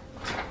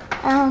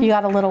 You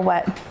got a little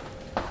wet.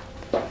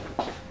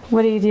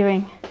 What are you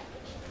doing?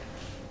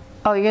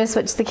 Oh, you're gonna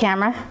switch the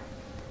camera?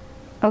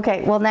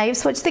 Okay, well now you've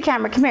switched the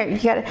camera. Come here, you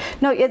got it.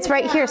 No, it's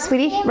right here,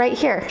 sweetie, right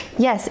here.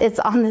 Yes, it's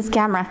on this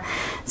camera.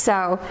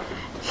 So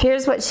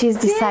here's what she's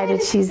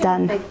decided she's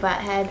done. Big butt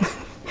head.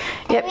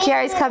 Yep,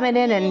 Kiari's coming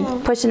in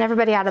and pushing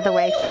everybody out of the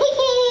way.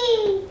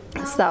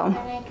 So,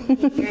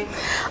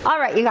 all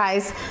right, you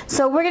guys.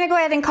 So we're gonna go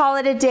ahead and call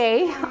it a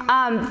day.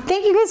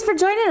 Thank you guys for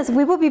joining us.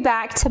 We will be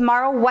back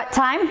tomorrow. What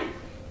time?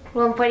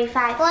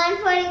 1:45.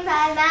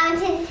 1:45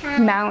 Mountain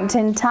Time.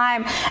 Mountain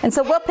Time. And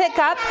so we'll pick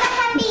up.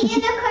 Happy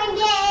Unicorn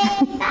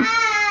Day.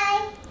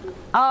 Bye.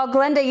 Oh,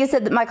 Glenda, you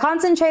said that my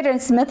concentrator in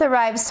Smith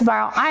arrives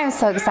tomorrow. I am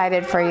so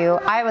excited for you.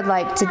 I would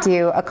like to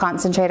do a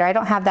concentrator. I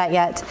don't have that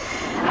yet.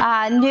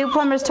 New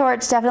plumber's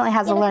torch definitely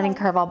has a learning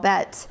curve, I'll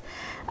bet.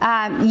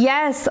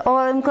 Yes, oh,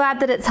 I'm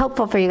glad that it's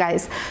helpful for you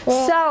guys.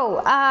 Yeah.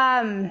 So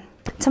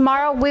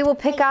tomorrow we will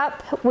pick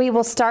up, we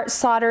will start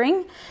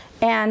soldering,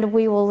 and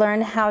we will learn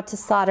how to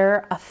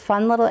solder a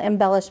fun little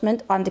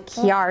embellishment onto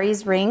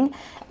Kiari's ring,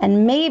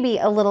 and maybe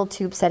a little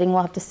tube setting.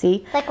 We'll have to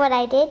see. Like what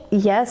I did?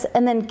 Yes,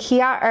 and then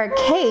Kate's.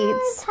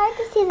 It's hard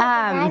to see the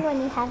design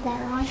when you have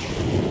that on.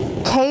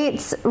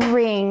 Kate's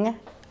ring.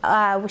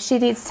 She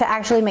needs to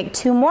actually make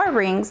 2 more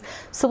rings.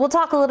 So we'll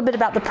talk a little bit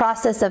about the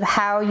process of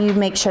how you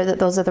make sure that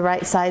those are the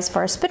right size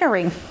for a spinner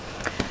ring.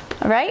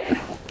 All right?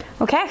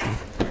 Okay.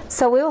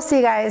 So we will see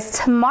you guys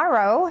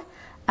tomorrow.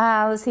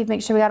 Let's see,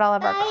 make sure we got all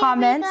of our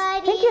comments.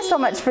 Everybody. Thank you so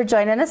much for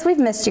joining us. We've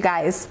missed you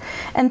guys.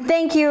 And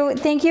thank you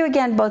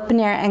again, both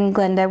Benira and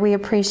Glenda. We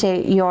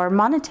appreciate your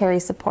monetary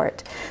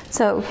support.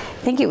 So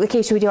thank you.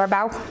 Okay, should we do our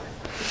bow?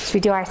 Should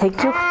we do our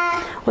thank you?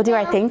 We'll do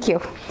our thank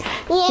you.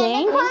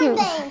 Unicorn,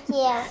 thank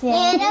you.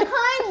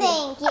 Unicorn,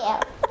 thank you.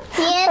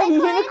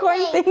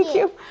 Unicorn, thank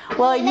you.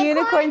 Well,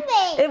 unicorn,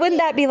 wouldn't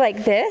that be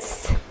like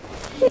this?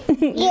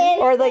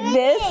 Or like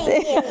this?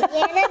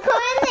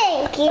 Unicorn,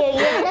 thank you.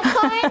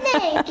 Unicorn,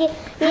 thank you.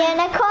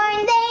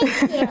 Unicorn,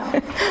 thank you.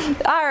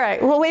 All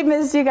right. Well, we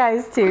missed you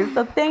guys too.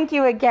 So thank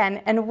you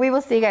again, and we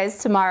will see you guys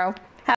tomorrow.